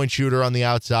three-point shooter on the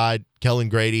outside, Kellen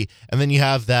Grady, and then you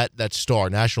have that star,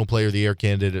 National Player of the Year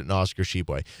candidate, in Oscar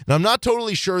Tshiebwe. Now, I'm not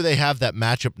totally sure they have that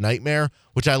matchup nightmare,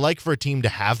 which I like for a team to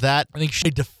have that. I think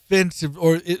defensive,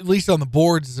 or at least on the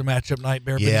boards, is a matchup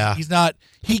nightmare. But Yeah. he's not.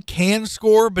 He can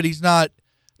score, but he's not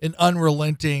an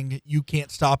unrelenting, you can't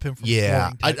stop him from scoring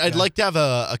type I'd guy. like to have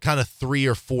a kind of 3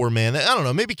 or 4 man. I don't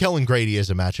know. Maybe Kellen Grady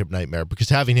is a matchup nightmare because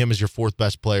having him as your fourth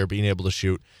best player, being able to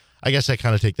shoot, I guess I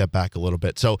kind of take that back a little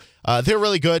bit. So they're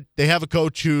really good. They have a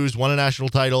coach who's won a national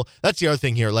title. That's the other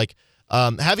thing here. Like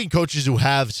having coaches who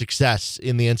have success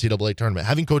in the NCAA tournament,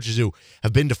 having coaches who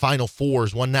have been to Final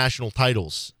Fours, won national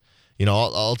titles. You know,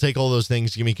 I'll take all those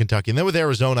things. Give me Kentucky. And then with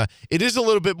Arizona, it is a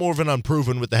little bit more of an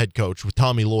unproven with the head coach, with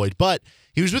Tommy Lloyd. But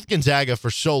he was with Gonzaga for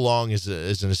so long as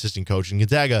an assistant coach. And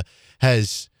Gonzaga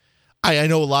has, I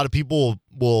know a lot of people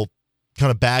will kind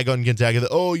of bag on Gonzaga that,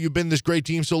 oh, you've been this great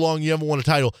team so long, you haven't won a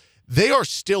title. They are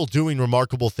still doing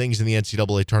remarkable things in the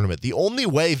NCAA tournament. The only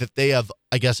way that they have,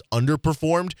 I guess,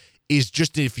 underperformed is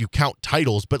just if you count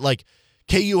titles. But like,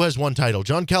 KU has one title.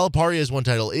 John Calipari has one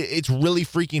title. It's really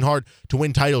freaking hard to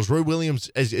win titles. Roy Williams,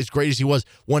 as great as he was,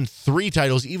 won 3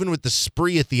 titles, even with the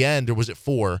spree at the end, or was it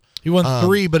 4? He won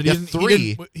 3, but yeah,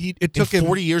 3. It took him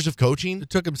 40 years of coaching. It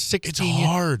took him 16 It's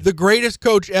hard. years. The greatest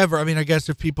coach ever. I mean, I guess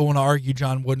if people want to argue,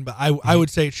 John wouldn't, but I would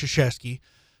say it's Krzyzewski.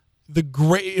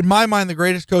 In my mind, the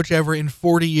greatest coach ever in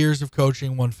 40 years of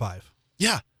coaching won 5.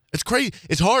 Yeah, it's crazy.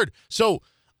 It's hard. So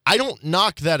I don't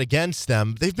knock that against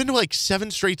them. They've been to like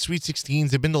 7 straight Sweet 16s.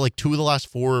 They've been to like 2 of the last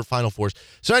 4 Final Fours.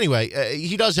 So anyway,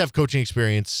 he does have coaching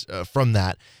experience from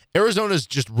that. Arizona's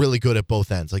just really good at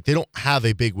both ends. Like, they don't have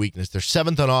a big weakness. They're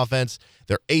 7th on offense.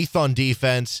 They're 8th on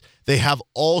defense. They have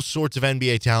all sorts of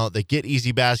NBA talent. They get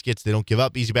easy baskets. They don't give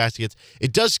up easy baskets.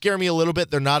 It does scare me a little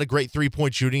bit. They're not a great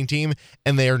three-point shooting team,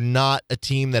 and they are not a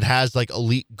team that has like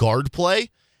elite guard play.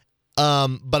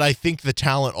 But I think the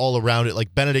talent all around it,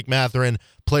 like Benedict Mathurin,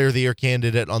 Player of the Year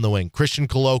candidate on the wing, Christian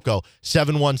Koloko,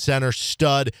 7'1" center,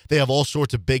 stud. They have all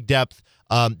sorts of big depth.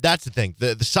 That's the thing,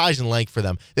 the size and length for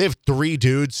them. They have 3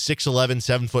 dudes, 6'11",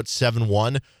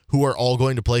 7'7", who are all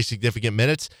going to play significant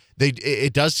minutes.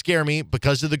 It does scare me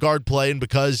because of the guard play and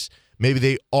because maybe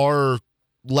they are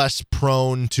less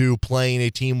prone to playing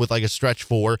a team with like a stretch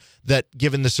 4, that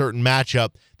given the certain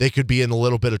matchup, they could be in a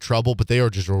little bit of trouble, but they are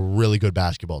just a really good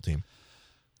basketball team.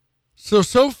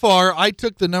 So far, I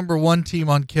took the number 1 team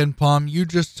on KenPom. You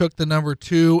just took the number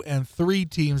 2 and 3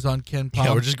 teams on KenPom.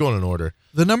 Yeah, we're just going in order.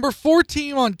 The number 4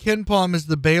 team on KenPom is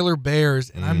the Baylor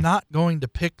Bears, and I'm not going to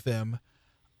pick them.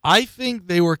 I think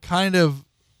they were kind of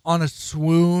on a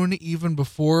swoon even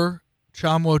before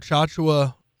Tchamwa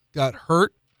Tchatchoua got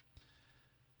hurt.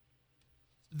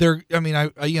 They're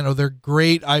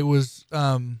great. I was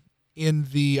in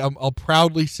the. I'll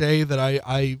proudly say that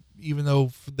I even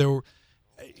though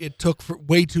it took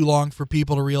way too long for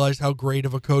people to realize how great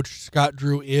of a coach Scott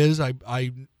Drew is.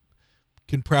 I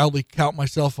can proudly count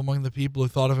myself among the people who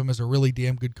thought of him as a really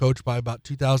damn good coach by about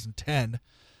 2010.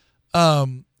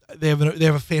 They have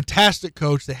a fantastic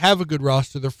coach. They have a good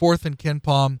roster. They're 4th in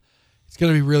KenPom. It's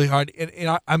going to be really hard.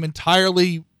 And I'm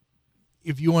entirely,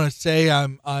 if you want to say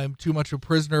I'm too much of a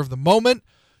prisoner of the moment,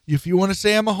 if you want to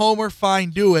say I'm a homer, fine,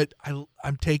 do it.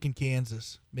 I'm taking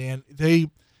Kansas, man.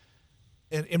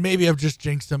 And maybe I've just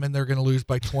jinxed them and they're going to lose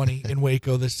by 20 in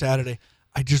Waco this Saturday.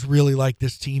 I just really like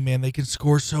this team, man. They can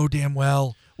score so damn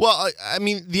well. Well, I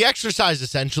mean, the exercise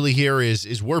essentially here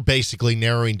is we're basically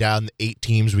narrowing down the 8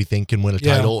 teams we think can win a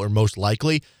title or most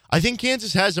likely. I think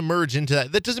Kansas has emerged into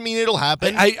that. That doesn't mean it'll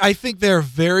happen. I think they're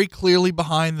very clearly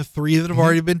behind the 3 that have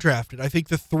already been drafted. I think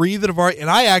the 3 that have already, and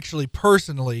I actually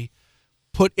personally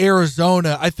put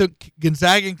Arizona, I think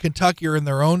Gonzaga and Kentucky are in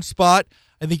their own spot.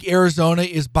 I think Arizona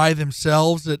is by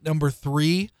themselves at number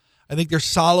 3. I think they're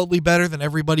solidly better than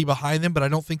everybody behind them, but I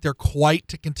don't think they're quite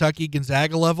to Kentucky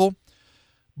Gonzaga level.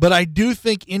 But I do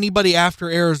think anybody after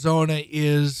Arizona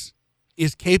is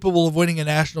capable of winning a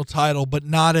national title, but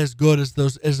not as good as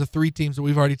the 3 teams that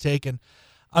we've already taken.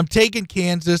 I'm taking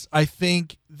Kansas. I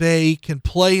think they can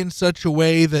play in such a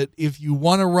way that if you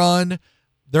want to run,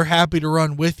 they're happy to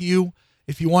run with you.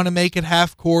 If you want to make it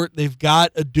half court, they've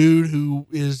got a dude who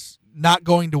is not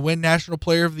going to win National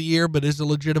Player of the Year, but is a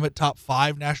legitimate top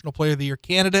 5 National Player of the Year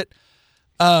candidate.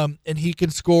 And he can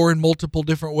score in multiple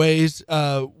different ways,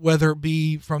 whether it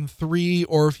be from 3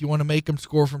 or if you want to make him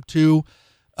score from 2.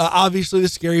 Obviously, the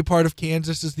scary part of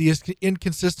Kansas is the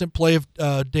inconsistent play of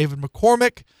David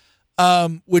McCormick.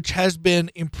 which has been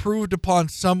improved upon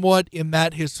somewhat in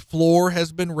that his floor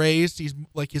has been raised.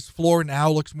 His floor now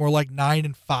looks more like 9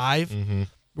 and 5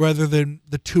 rather than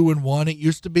the 2 and 1 it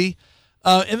used to be.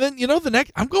 And then the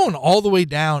next, I'm going all the way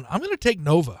down. I'm going to take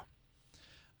Nova.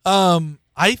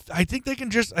 I think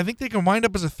they can wind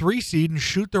up as a 3 seed and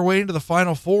shoot their way into the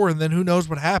Final Four, and then who knows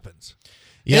what happens.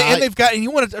 Yeah, they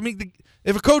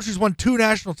have a coach who's won 2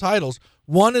 national titles.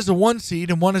 One is a 1 seed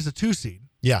and one is a 2 seed.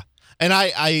 Yeah, and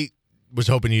I was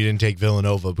hoping you didn't take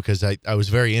Villanova because I was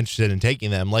very interested in taking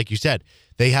them. Like you said,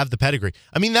 they have the pedigree.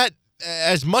 I mean, that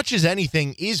as much as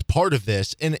anything is part of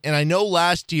this, and I know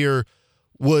last year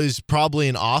was probably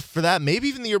an off for that, maybe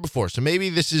even the year before. So maybe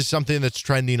this is something that's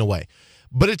trending away.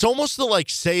 But it's almost the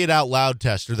say it out loud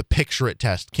test or the picture it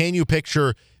test. Can you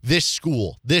picture this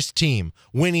school, this team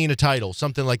winning a title,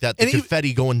 something like that, the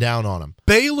confetti going down on them?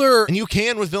 Baylor. And you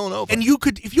can with Villanova. And you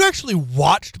could, if you actually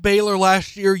watched Baylor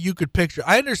last year, you could picture.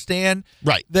 I understand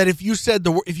that if you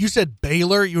said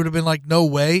Baylor, you would have been like, no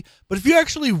way. But if you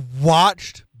actually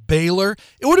watched Baylor,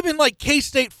 it would have been like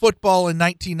K-State football in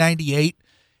 1998.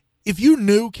 If you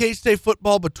knew K-State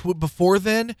football before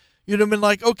then, you'd have been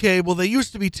like, okay, well, they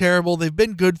used to be terrible. They've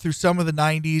been good through some of the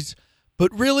 90s,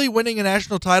 but really winning a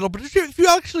national title. But if you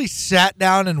actually sat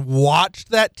down and watched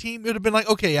that team, you'd have been like,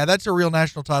 okay, yeah, that's a real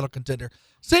national title contender.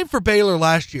 Same for Baylor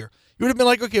last year. You would have been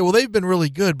like, okay, well, they've been really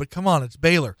good, but come on, it's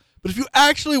Baylor. But if you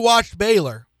actually watched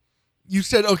Baylor, you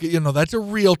said, okay, that's a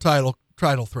real title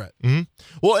threat. Mm-hmm.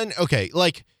 Well, and okay,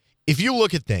 if you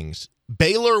look at things,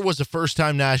 Baylor was a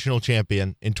first-time national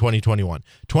champion in 2021.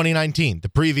 2019, the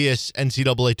previous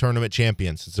NCAA tournament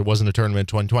champion, since there wasn't a tournament in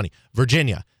 2020.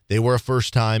 Virginia, they were a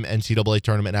first-time NCAA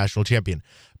tournament national champion.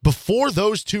 Before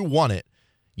those two won it,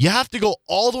 you have to go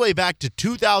all the way back to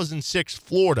 2006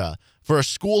 Florida for a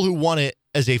school who won it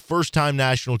as a first-time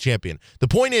national champion. The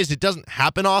point is, it doesn't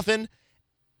happen often,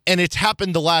 and it's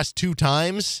happened the last 2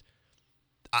 times.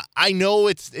 I know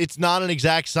it's not an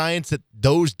exact science that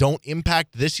those don't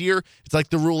impact this year. It's like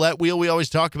the roulette wheel we always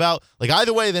talk about.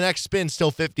 Either way, the next spin's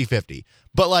still 50-50.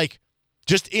 But,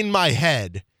 just in my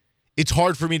head, it's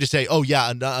hard for me to say, oh,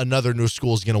 yeah, another new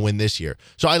school is going to win this year.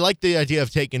 So I like the idea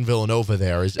of taking Villanova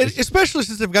there. Especially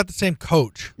since they've got the same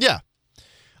coach. Yeah.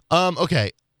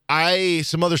 Okay.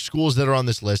 Some other schools that are on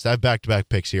this list, I have back-to-back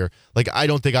picks here. I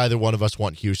don't think either one of us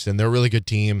want Houston. They're a really good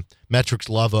team. Metrics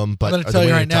love them, but I'm going to tell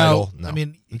you right now, no. I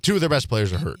mean, 2 of their best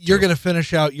players are hurt. You're going to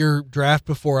finish out your draft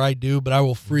before I do, but I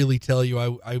will freely tell you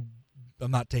I'm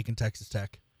not taking Texas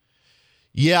Tech.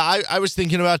 Yeah, I was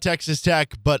thinking about Texas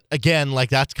Tech, but again,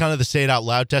 that's kind of the say it out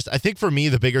loud test. I think for me,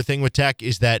 the bigger thing with Tech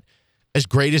is that as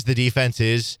great as the defense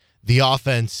is, the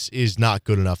offense is not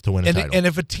good enough to win a title. And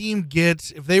if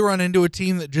if they run into a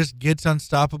team that just gets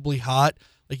unstoppably hot,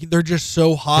 they're just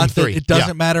so hot that it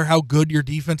doesn't matter how good your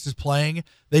defense is playing.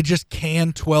 They just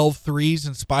can 12 threes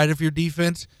in spite of your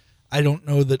defense. I don't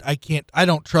know that I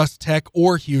don't trust Tech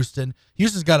or Houston.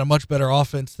 Houston's got a much better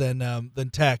offense than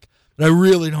Tech, but I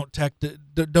really don't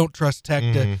trust Tech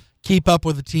to keep up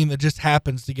with a team that just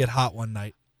happens to get hot one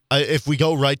night. If we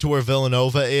go right to where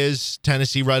Villanova is,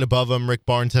 Tennessee right above them. Rick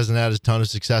Barnes hasn't had a ton of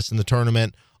success in the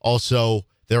tournament. Also,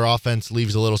 their offense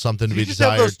leaves a little something to be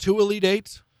desired. Did you just have those 2 Elite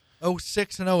Eights,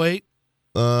 06 and 08?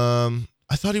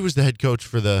 I thought he was the head coach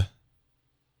for the.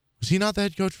 Was he not the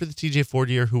head coach for the TJ Ford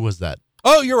year? Who was that?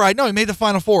 Oh, you're right. No, he made the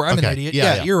Final Four. I'm an idiot.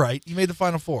 Yeah, you're right. He made the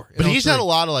Final Four. But he's had a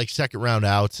lot of second round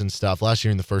outs and stuff last year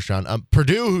in the first round.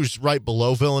 Purdue, who's right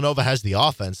below Villanova, has the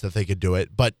offense that they could do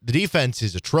it, but the defense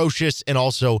is atrocious, and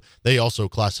they also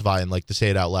classify in the say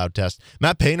it out loud test.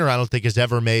 Matt Painter, I don't think has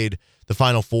ever made the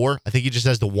Final Four. I think he just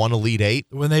has the 1 Elite Eight.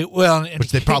 Which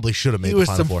they probably should have made the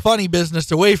Final Four. He was some funny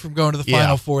business away from going to the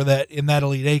Final Four in that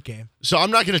Elite Eight game. So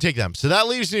I'm not going to take them. So that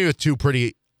leaves me with 2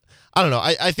 pretty. I don't know.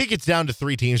 I think it's down to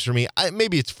 3 teams for me.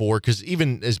 Maybe it's 4 because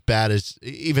even as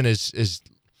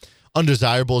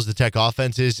undesirable as the Tech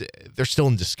offense is, they're still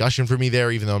in discussion for me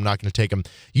there, even though I'm not going to take them.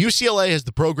 UCLA has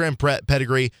the program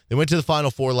pedigree. They went to the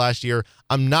Final Four last year.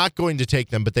 I'm not going to take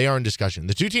them, but they are in discussion.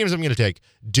 The 2 teams I'm going to take,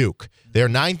 Duke. They're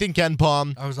 9th in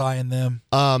KenPom. I was eyeing them.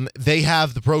 They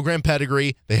have the program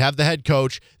pedigree. They have the head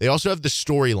coach. They also have the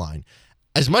storyline.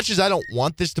 As much as I don't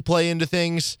want this to play into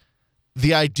things,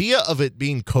 the idea of it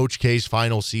being Coach K's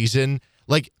final season,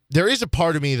 there is a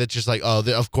part of me that's just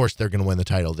of course they're going to win the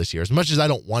title this year. As much as I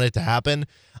don't want it to happen.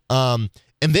 And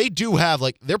they do have,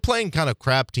 they're playing kind of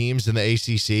crap teams in the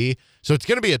ACC, so it's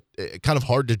going to be a kind of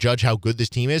hard to judge how good this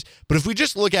team is. But if we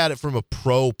just look at it from a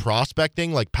pro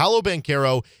prospecting, Paolo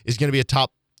Banchero is going to be a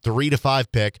top 3 to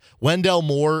 5 pick. Wendell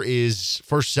Moore is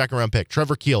first, second round pick.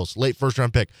 Trevor Keels, late first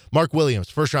round pick. Mark Williams,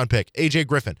 first round pick. AJ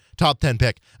Griffin, top 10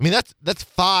 pick. I mean, that's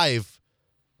 5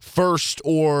 first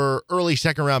or early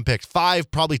second round picks,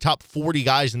 5 probably top 40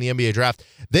 guys in the NBA draft.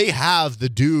 They have the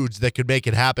dudes that could make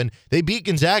it happen. They beat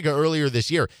Gonzaga earlier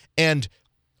this year, and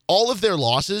all of their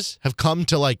losses have come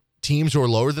to like teams who are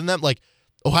lower than them. Like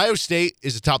Ohio State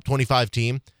is a top 25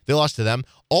 team. They lost to them.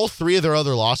 All 3 of their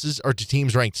other losses are to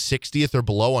teams ranked 60th or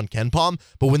below on KenPom.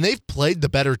 But when they've played the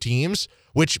better teams,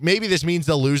 which maybe this means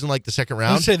they'll lose in like the second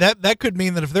round. I'd say that could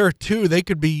mean that if there are 2, they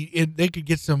could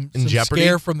get some jeopardy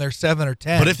scare from their 7 or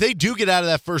 10. But if they do get out of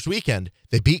that first weekend,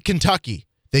 they beat Kentucky,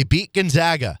 they beat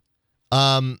Gonzaga.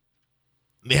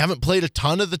 They haven't played a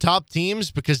ton of the top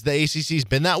teams because the ACC's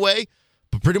been that way.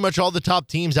 But pretty much all the top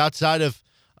teams outside of,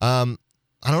 I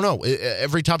don't know,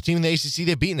 every top team in the ACC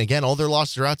they've beaten. Again, all their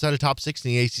losses are outside of top 6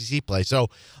 in the ACC play. So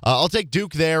I'll take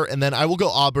Duke there, and then I will go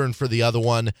Auburn for the other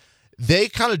one. They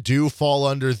kind of do fall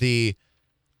under the,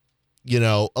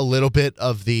 a little bit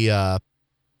of the,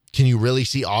 can you really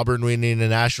see Auburn winning a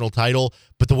national title?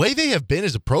 But the way they have been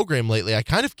as a program lately, I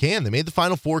kind of can. They made the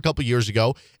Final Four a couple years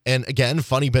ago. And again,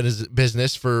 funny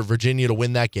business for Virginia to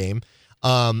win that game.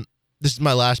 This is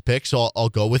my last pick, so I'll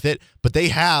go with it. But they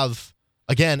have,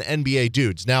 again, NBA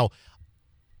dudes. Now,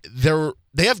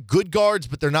 they have good guards,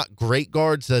 but they're not great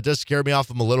guards. So that does scare me off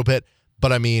them a little bit.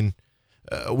 But, I mean,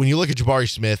 when you look at Jabari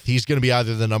Smith, he's going to be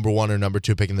either the number 1 or number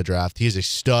 2 pick in the draft. He is a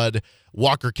stud.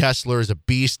 Walker Kessler is a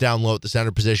beast down low at the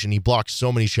center position. He blocks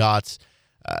so many shots.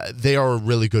 They are a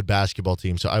really good basketball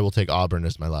team, so I will take Auburn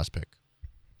as my last pick.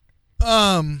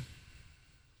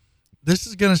 This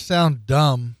is going to sound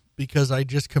dumb because I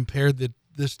just compared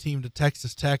this team to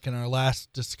Texas Tech in our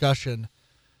last discussion.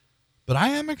 But I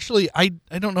am actually, I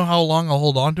don't know how long I'll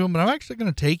hold on to them, but I'm actually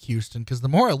going to take Houston because the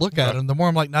more I look at them, the more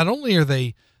I'm like, not only are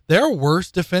they're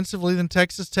worse defensively than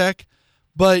Texas Tech,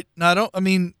 but not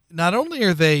only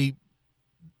are they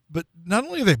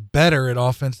better at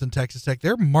offense than Texas Tech,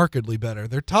 they're markedly better.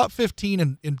 They're top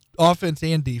 15 in offense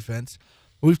and defense.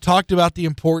 We've talked about the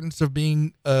importance of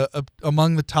being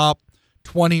among the top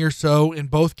 20 or so in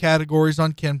both categories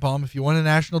on KenPom if you want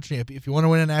to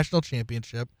win a national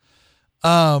championship.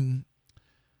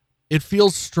 It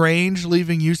feels strange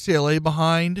leaving UCLA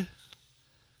behind.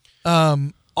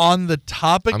 On the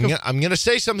topic I'm going to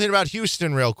say something about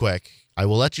Houston real quick. I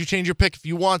will let you change your pick if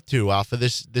you want to off of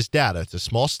this data. It's a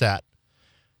small stat.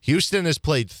 Houston has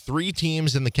played 3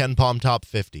 teams in the KenPom top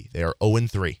 50. They are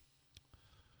 0-3.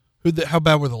 How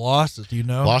bad were the losses? Do you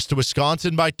know? Lost to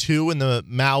Wisconsin by 2 in the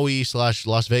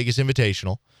Maui/Las Vegas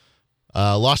Invitational.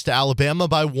 Lost to Alabama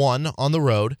by 1 on the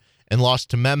road, and lost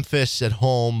to Memphis at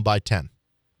home by 10.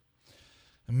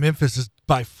 Memphis is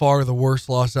by far the worst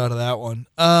loss out of that one.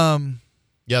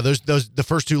 Yeah, the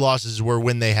first 2 losses were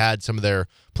when they had some of their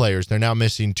players. They're now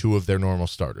missing 2 of their normal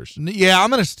starters. Yeah, I'm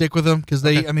going to stick with them because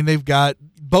they've got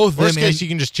both. Worst case, you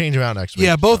can just change them out next week.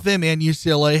 Yeah, both them and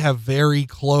UCLA have very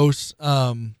close,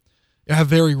 have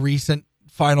very recent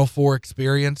Final Four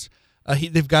experience.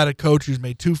 They've got a coach who's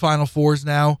made 2 Final Fours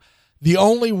now. The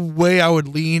only way I would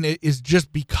lean is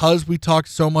just because we talked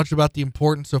so much about the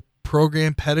importance of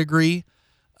program pedigree.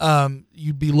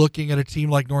 You'd be looking at a team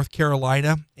like North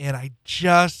Carolina, and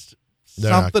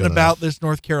something about this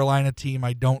North Carolina team,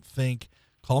 I don't think,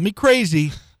 call me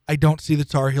crazy, I don't see the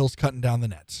Tar Heels cutting down the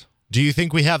nets. Do you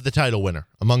think we have the title winner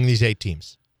among these 8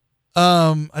 teams?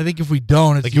 I think if we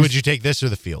don't, it's would you take this or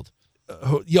the Field?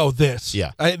 This.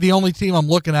 Yeah. The only team I'm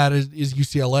looking at is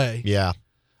UCLA. Yeah.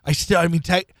 I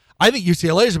think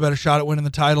UCLA is a better shot at winning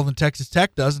the title than Texas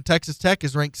Tech does, and Texas Tech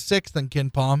is ranked 6th in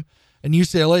KenPom, and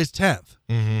UCLA is 10th.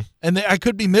 Mm-hmm. And I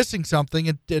could be missing something,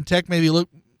 and Tech maybe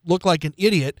look like an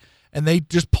idiot, and they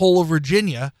just pull a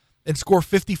Virginia and score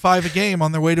 55 a game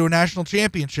on their way to a national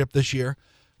championship this year.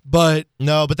 But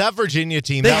that Virginia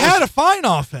team, they had a fine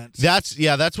offense. That's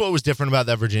what was different about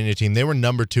that Virginia team. They were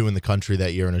number 2 in the country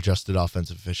that year in adjusted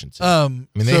offensive efficiency.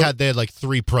 They had like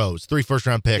 3 pros, 3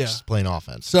 first-round picks playing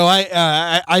offense. So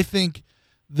I think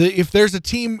if there's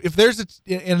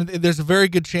a very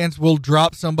good chance we'll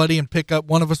drop somebody and pick up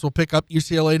one of us will pick up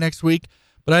UCLA next week.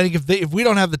 But I think if we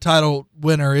don't have the title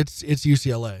winner, it's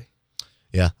UCLA.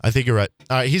 Yeah, I think you're right.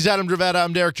 All right, he's Adam Dravetta.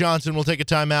 I'm Derek Johnson. We'll take a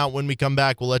timeout. When we come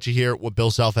back, we'll let you hear what Bill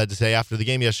Self had to say after the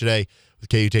game yesterday with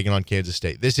KU taking on Kansas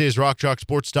State. This is Rock Chalk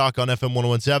Sports Talk on FM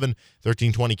 101.7,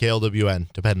 1320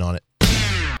 KLWN. Depending on it.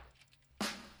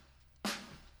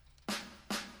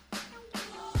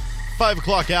 5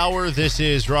 o'clock hour. This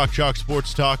is Rock Chalk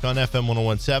Sports Talk on FM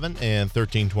 101.7 and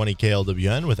 1320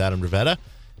 KLWN with Adam Dravetta.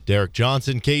 Derek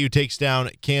Johnson. KU takes down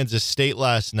Kansas State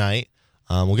last night.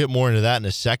 We'll get more into that in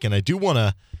a second. I do want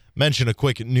to mention a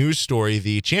quick news story.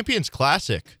 The Champions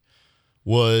Classic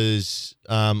was,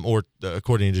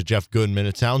 according to Jeff Goodman,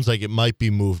 it sounds like it might be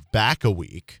moved back a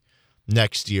week.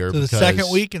 next year. So the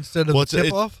second week instead of the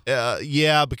tip-off?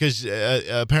 Yeah, because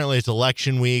apparently it's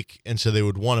election week, and so they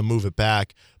would want to move it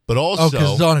back. But also,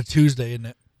 because it's on a Tuesday, isn't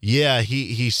it? Yeah,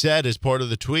 he said as part of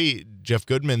the tweet, Jeff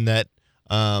Goodman, that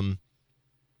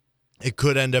it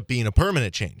could end up being a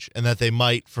permanent change, and that they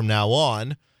might from now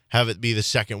on have it be the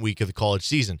second week of the college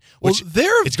season. Which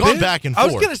it's gone back and forth.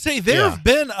 I was going to say there have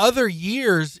been other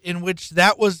years in which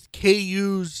that was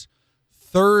KU's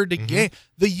third game.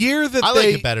 The year that I like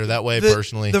it better that way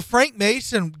personally. The Frank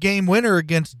Mason game winner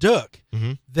against Duke,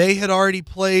 they had already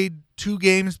played 2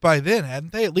 games by then,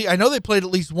 hadn't they? I know they played at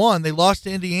least one. They lost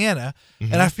to Indiana,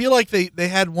 and I feel like they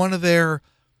had one of their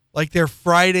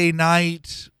Friday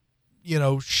night,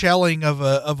 shelling of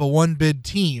a one bid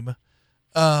team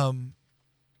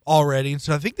already, and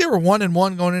so I think they were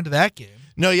 1-1 going into that game.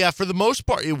 No, yeah, for the most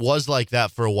part, it was like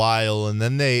that for a while, and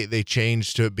then they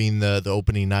changed to it being the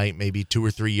opening night maybe 2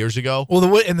 or 3 years ago. Well,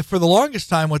 for the longest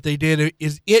time, what they did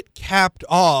is it capped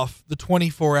off the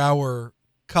 24-hour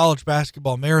college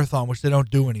basketball marathon, which they don't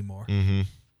do anymore.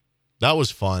 That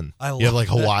was fun. You have like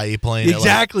Hawaii playing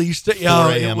exactly. At like 4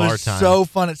 a.m. It our was time. so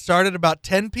fun. It started about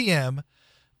 10 p.m.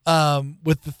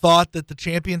 With the thought that the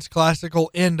Champions Classic will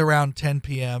end around 10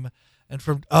 p.m. And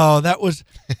that was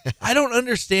I don't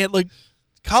understand. Like,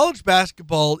 college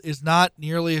basketball is not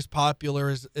nearly as popular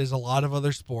as a lot of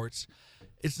other sports.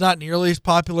 It's not nearly as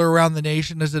popular around the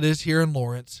nation as it is here in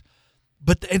Lawrence.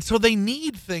 And so they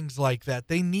need things like that.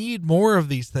 They need more of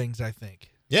these things, I think.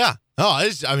 Yeah. Oh,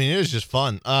 it was just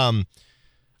fun.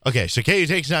 Okay, so KU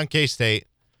takes down K-State.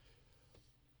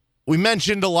 We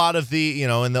mentioned a lot of the,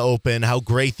 in the open, how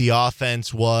great the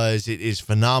offense was. It is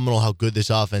phenomenal how good this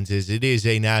offense is. It is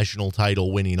a national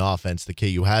title winning offense that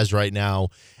KU has right now,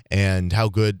 and how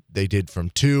good they did from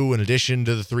 2 in addition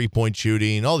to the 3-point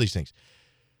shooting, all these things.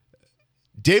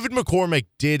 David McCormick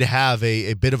did have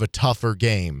a bit of a tougher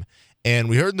game, and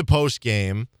we heard in the post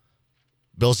game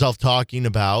Bill Self talking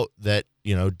about that,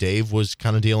 Dave was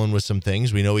kind of dealing with some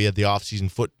things. We know he had the offseason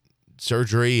foot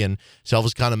surgery, and Self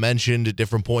was kind of mentioned at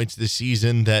different points this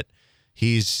season that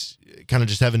he's kind of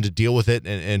just having to deal with it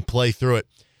and play through it.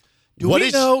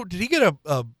 Did he get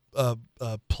a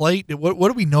plate? What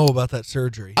do we know about that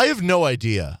surgery? I have no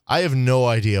idea.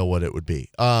 What it would be.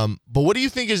 But what do you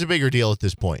think is a bigger deal at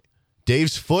this point?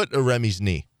 Dave's foot or Remy's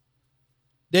knee?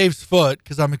 Dave's foot,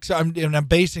 because I'm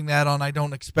basing that on I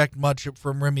don't expect much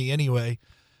from Remy anyway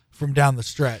from down the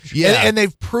stretch. Yeah. And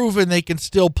they've proven they can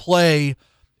still play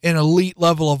an elite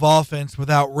level of offense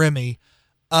without Remy.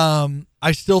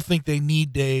 I still think they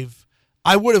need Dave.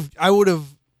 I wouldn't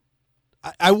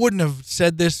have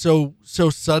said this so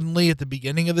suddenly at the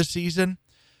beginning of the season.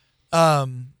 That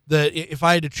if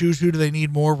I had to choose who do they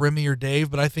need more, Remy or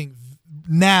Dave, but I think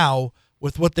now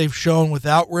with what they've shown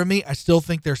without Remy, I still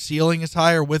think their ceiling is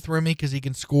higher with Remy because he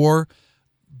can score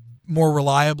more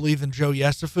reliably than Joe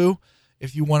Yesufu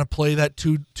if you want to play that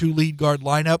two lead guard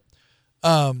lineup.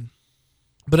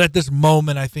 But at this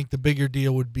moment, I think the bigger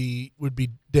deal would be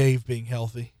Dave being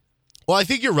healthy. Well, I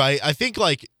think you're right. I think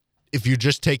if you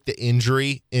just take the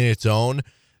injury in its own,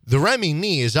 the Remy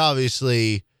knee is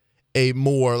obviously a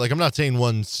more, I'm not saying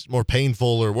one's more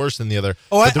painful or worse than the other.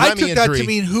 Oh, I took that to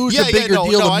mean who's a bigger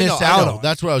deal to miss out on.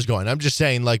 That's where I was going. I'm just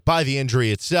saying, by the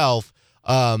injury itself,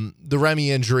 the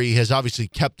Remy injury has obviously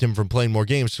kept him from playing more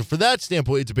games. So for that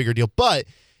standpoint, it's a bigger deal. But,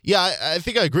 yeah, I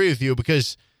think I agree with you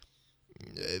because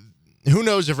who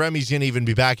knows if Remy's going to even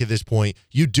be back at this point.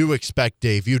 You do expect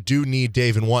Dave. You do need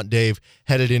Dave and want Dave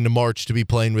headed into March to be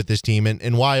playing with this team.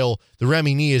 And while the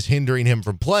Remy knee is hindering him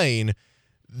from playing,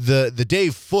 the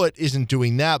Dave foot isn't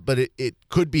doing that, but it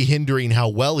could be hindering how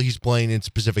well he's playing in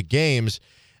specific games.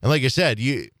 And like I said,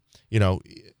 you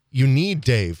need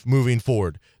Dave moving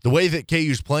forward. The way that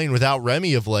KU's playing without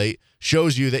Remy of late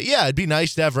shows you that, yeah, it'd be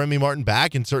nice to have Remy Martin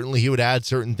back, and certainly he would add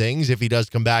certain things if he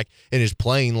does come back and is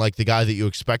playing like the guy that you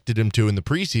expected him to in the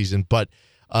preseason. But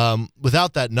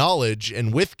without that knowledge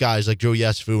and with guys like Joe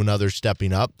Yesufu and others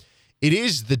stepping up, it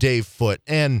is the Dave foot.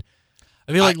 And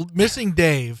I feel like missing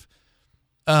Dave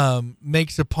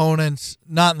makes opponents,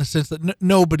 not in the sense that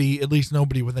nobody, at least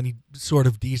nobody with any sort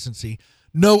of decency.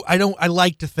 No, I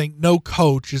like to think no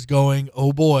coach is going,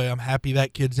 oh boy, I'm happy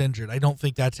that kid's injured. I don't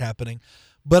think that's happening.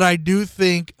 But I do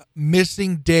think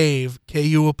missing Dave,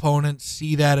 KU opponents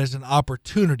see that as an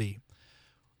opportunity.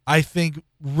 I think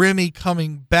Remy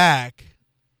coming back,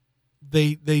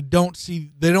 they don't see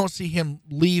him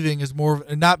leaving as more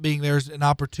of, not being there as an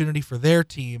opportunity for their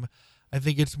team. I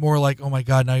think it's more like, oh my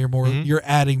God, now you're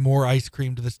adding more ice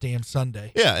cream to this damn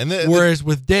sundae. Yeah, and whereas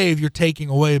with Dave, you're taking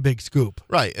away a big scoop.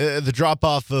 Right. The drop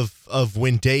off of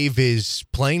when Dave is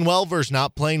playing well versus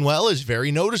not playing well is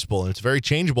very noticeable, and it's very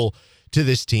changeable to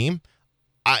this team.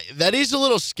 That is a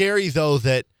little scary, though,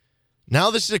 that now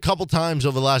this is a couple times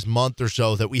over the last month or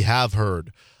so that we have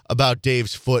heard about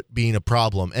Dave's foot being a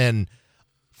problem. And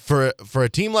for a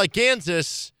team like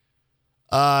Kansas,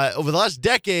 over the last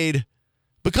decade,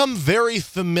 become very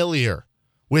familiar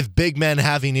with big men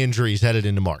having injuries headed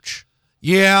into March.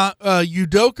 Yeah,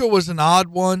 Udoka was an odd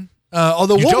one.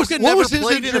 Although Udoka what never was his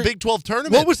played injury? in a Big 12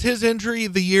 tournament. What was his injury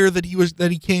the year that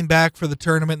he came back for the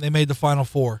tournament and they made the Final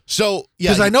Four? So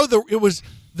yeah, Because I know it was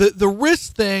the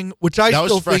wrist thing, which I that still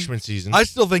was think freshman season, I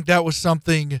still think that was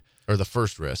something. or the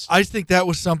first wrist. I think that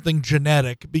was something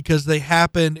genetic because they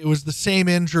happened. It was the same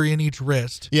injury in each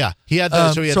wrist. Yeah, he had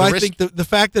the so he had the I wrist. think the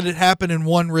fact that it happened in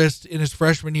one wrist in his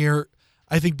freshman year,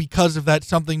 I think because of that,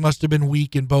 something must have been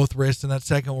weak in both wrists, and that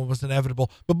second one was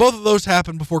inevitable. But both of those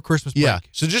happened before Christmas break. Yeah.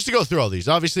 So just to go through all these,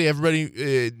 obviously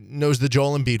everybody knows the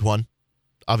Joel Embiid one.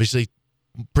 Obviously,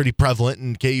 pretty prevalent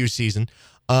in KU's season.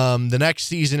 The next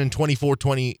season in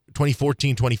 2014,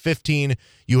 2015,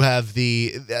 you have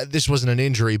this wasn't an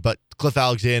injury, but Cliff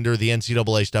Alexander, the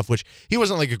NCAA stuff, which he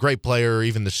wasn't like a great player or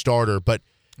even the starter, but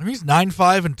I mean, he's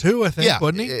 9-5-2, I think, yeah,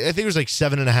 wasn't he? I think it was like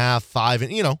 7.5, 5,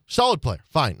 and solid player.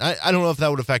 Fine. I don't know if that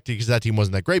would affect you because that team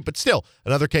wasn't that great, but still,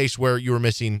 another case where you were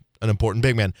missing an important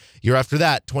big man. Year after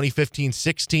that,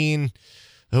 2015-16.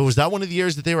 Was that one of the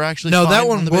years that they were actually No, fine that on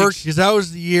one the worked bigs? because that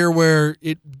was the year where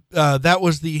that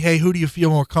was the, hey, who do you feel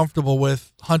more comfortable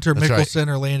with, Hunter That's right. Mickelson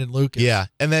or Landon Lucas? Yeah,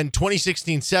 and then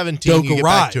 2016-17, Udoka you get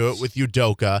back to rise. it with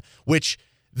Udoka, which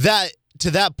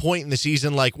to that point in the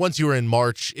season, like once you were in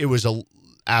March, it was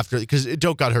after because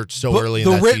Udoka got hurt so early in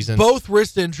that season. Both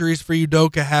wrist injuries for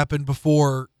Udoka happened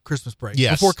before Christmas break,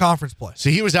 Yes. before conference play. So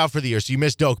he was out for the year, so you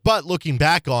missed Doak. But looking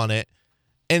back on it,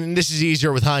 and this is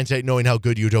easier with hindsight, knowing how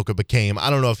good Udoka became. I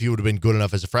don't know if he would have been good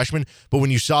enough as a freshman, but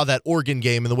when you saw that Oregon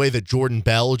game and the way that Jordan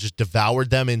Bell just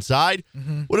devoured them inside,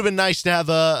 would have been nice to have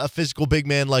a physical big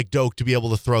man like Doak to be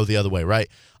able to throw the other way, right?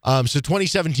 So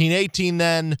 2017-18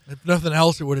 then. If nothing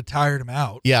else, it would have tired him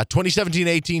out. Yeah,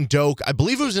 2017-18 Doak. I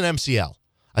believe it was an MCL.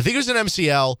 I think it was an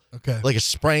MCL, Okay. like a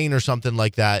sprain or something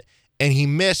like that, and he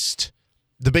missed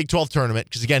the Big 12 tournament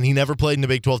because, again, he never played in the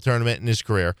Big 12 tournament in his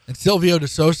career. And Silvio De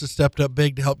Sosa stepped up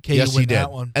big to help KU Yes, win he did.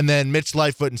 that one. And then Mitch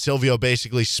Lightfoot and Silvio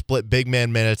basically split big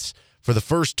man minutes for the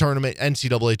first tournament,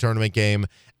 NCAA tournament game,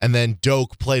 and then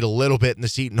Doak played a little bit in the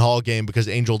Seton Hall game because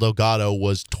Angel Delgado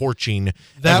was torching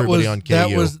everybody on KU.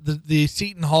 That was the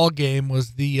Seton Hall game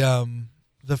was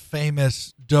the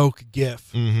famous Doak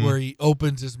gif where he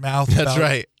opens his mouth That's about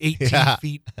right.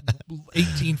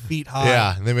 18 feet high.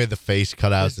 Yeah, and they made the face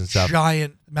cutouts His and stuff.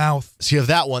 giant mouth. So you have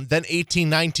that one. Then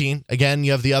 18-19, again,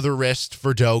 you have the other wrist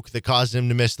for Doak that caused him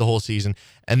to miss the whole season.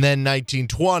 And then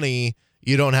 19-20,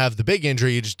 you don't have the big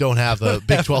injury. You just don't have a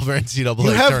Big 12 or NCAA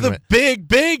You have tournament. the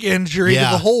big injury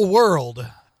Yeah. to the whole world.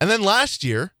 And then last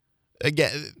year,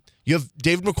 again, you have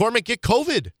David McCormick get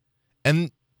COVID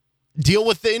and deal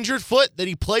with the injured foot that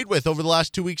he played with over the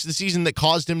last 2 weeks of the season that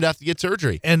caused him to have to get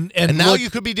surgery. And now look, you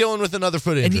could be dealing with another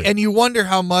foot injury. and you wonder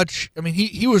how much. I mean,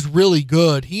 he was really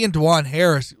good. He and DeJuan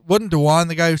Harris, wasn't DeJuan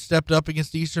the guy who stepped up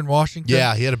against Eastern Washington?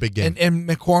 yeah, he had a big game. And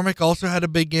McCormick also had a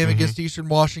big game against Eastern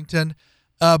Washington.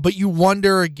 But you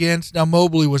wonder against, now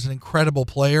Mobley was an incredible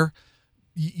player.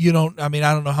 You don't, I mean,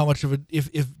 I don't know how much of it,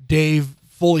 if Dave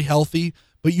fully healthy,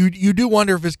 but you do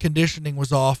wonder if his conditioning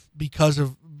was off because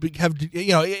of,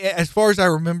 as far as I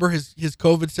remember, his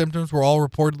COVID symptoms were all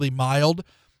reportedly mild,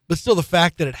 but still the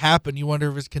fact that it happened, you wonder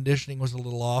if his conditioning was a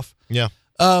little off. yeah.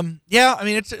 Yeah, I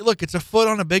mean, it's a foot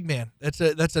on a big man. That's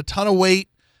a ton of weight,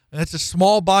 and that's a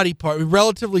small body part.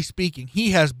 Relatively speaking, he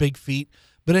has big feet,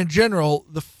 but in general,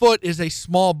 the foot is a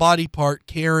small body part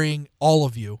carrying all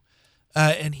of you,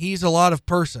 and he's a lot of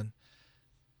person.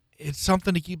 It's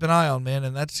something to keep an eye on, man,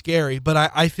 and that's scary. But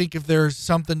I think if there's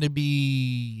something to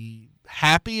be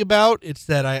happy about, it's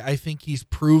that I think he's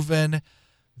proven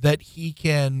that he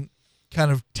can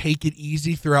kind of take it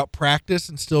easy throughout practice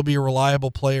and still be a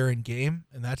reliable player in game,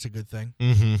 and that's a good thing.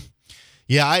 Mm-hmm.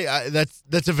 Yeah, I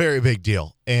that's a very big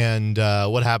deal, and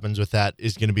what happens with that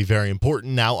is going to be very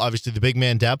important. Now, obviously, the big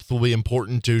man depth will be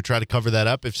important to try to cover that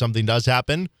up if something does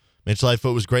happen. Mitch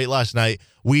Lightfoot was great last night.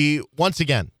 We, once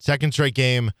again, second straight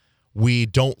game, we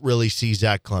don't really see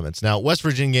Zach Clements. Now, West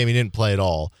Virginia game, he didn't play at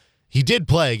all. He did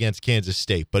play against Kansas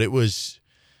State, but it was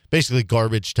basically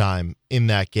garbage time in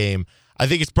that game. I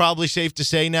think it's probably safe to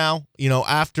say now,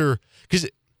 after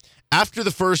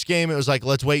the first game, it was like,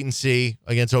 let's wait and see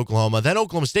against Oklahoma. Then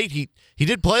Oklahoma State, he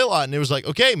did play a lot, and it was like,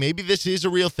 okay, maybe this is a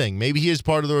real thing. Maybe he is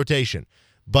part of the rotation.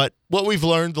 But what we've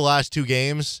learned the last two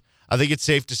games, I think it's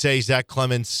safe to say Zach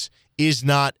Clements is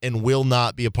not and will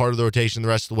not be a part of the rotation the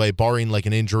rest of the way, barring like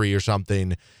an injury or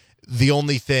something. the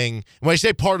only thing, when I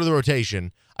say part of the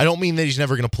rotation, I don't mean that he's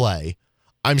never going to play.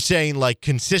 I'm saying like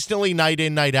consistently night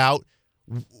in, night out,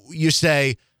 you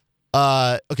say,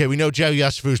 okay, we know Joe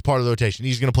Yesufu is part of the rotation.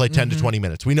 He's going to play 10 to 20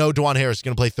 minutes. We know Dwan Harris is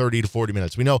going to play 30 to 40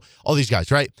 minutes. We know all these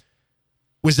guys, right?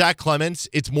 With Zach Clemens,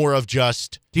 it's more of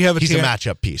just he's a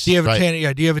matchup piece. Do you have right?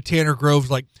 Do you have a Tanner Groves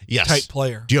yes. type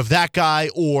player? Do you have that guy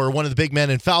or one of the big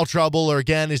men in foul trouble, or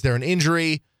again, is there an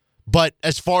injury? But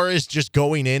as far as just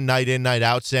going in, night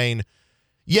out, saying,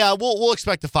 yeah, we'll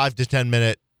expect a 5 to 10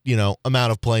 minute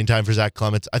amount of playing time for Zach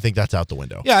Clemens, I think that's out the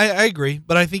window. Yeah, I agree,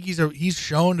 but I think he's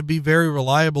shown to be very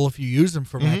reliable if you use him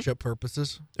for matchup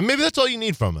purposes. And maybe that's all you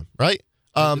need from him, right?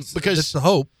 Because that's the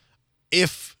hope.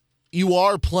 If you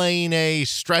are playing a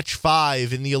stretch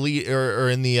 5 in the elite or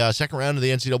in the second round of the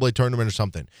NCAA tournament or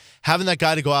something, having that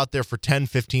guy to go out there for 10,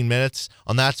 15 minutes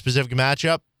on that specific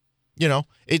matchup,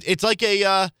 it's like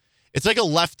a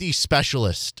lefty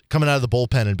specialist coming out of the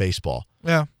bullpen in baseball.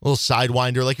 Yeah. A little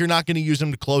sidewinder. Like, you're not going to use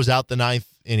him to close out the 9th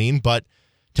inning, but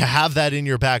to have that in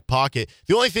your back pocket.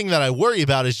 The only thing that I worry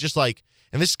about is just like,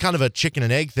 and this is kind of a chicken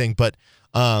and egg thing, but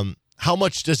how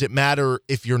much does it matter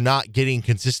if you're not getting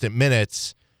consistent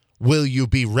minutes? Will you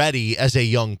be ready as a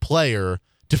young player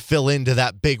to fill into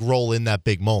that big role in that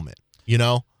big moment?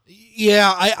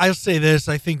 Yeah, I'll say this.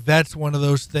 I think that's one of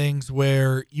those things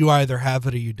where you either have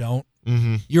it or you don't.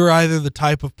 Mm-hmm. You're either the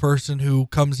type of person who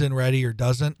comes in ready or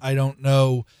doesn't. I don't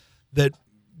know that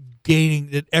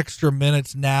gaining that extra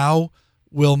minutes now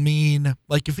will mean,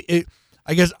 like,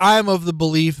 I guess I'm of the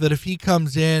belief that if he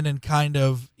comes in and kind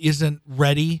of isn't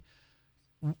ready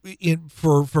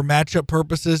for matchup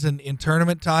purposes and in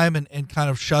tournament time and kind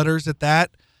of shudders at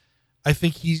that, I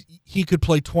think he could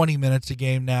play 20 minutes a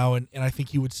game now, and I think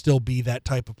he would still be that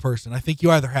type of person. I think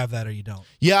you either have that or you don't.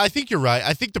 Yeah, I think you're right.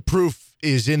 I think the proof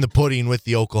is in the pudding with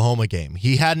the Oklahoma game.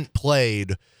 He hadn't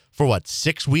played for,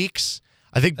 6 weeks?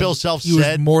 I think Bill Self said... He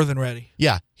was more than ready.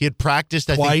 Yeah, he had practiced,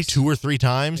 Twice. I think, 2 or 3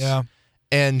 times. Yeah.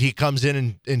 And he comes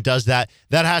in and does that.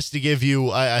 That has to give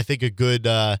you, I think, a good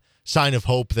sign of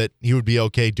hope that he would be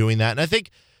okay doing that. And I think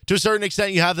to a certain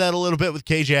extent, you have that a little bit with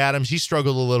KJ Adams. He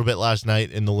struggled a little bit last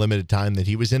night in the limited time that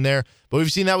he was in there. But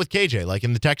we've seen that with KJ, like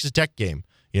in the Texas Tech game,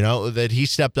 that he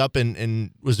stepped up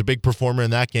and was a big performer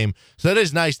in that game. So that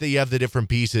is nice that you have the different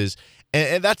pieces.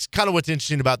 And that's kind of what's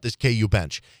interesting about this KU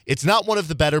bench. It's not one of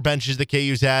the better benches that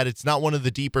KU's had. It's not one of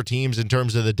the deeper teams in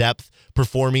terms of the depth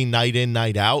performing night in,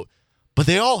 night out. But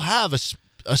they all have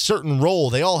a certain role.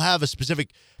 They all have a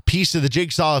specific piece of the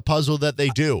jigsaw puzzle that they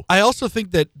do. I also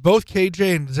think that both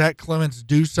KJ and Zach Clemens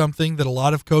do something that a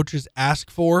lot of coaches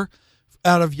ask for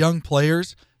out of young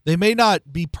players. They may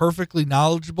not be perfectly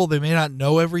knowledgeable. They may not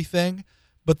know everything,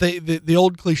 but the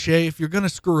old cliche, if you're going to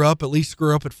screw up, at least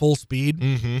screw up at full speed.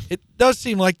 Mm-hmm. It does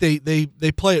seem like they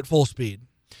play at full speed.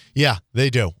 Yeah, they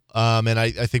do. And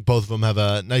I think both of them have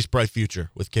a nice, bright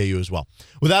future with KU as well.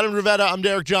 With Adam Dravetta, I'm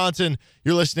Derek Johnson.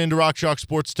 You're listening to Rock Chalk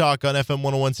Sports Talk on FM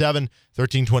 1017,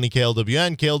 1320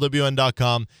 KLWN,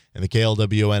 KLWN.com, and the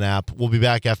KLWN app. We'll be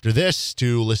back after this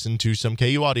to listen to some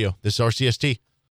KU audio. This is RCST.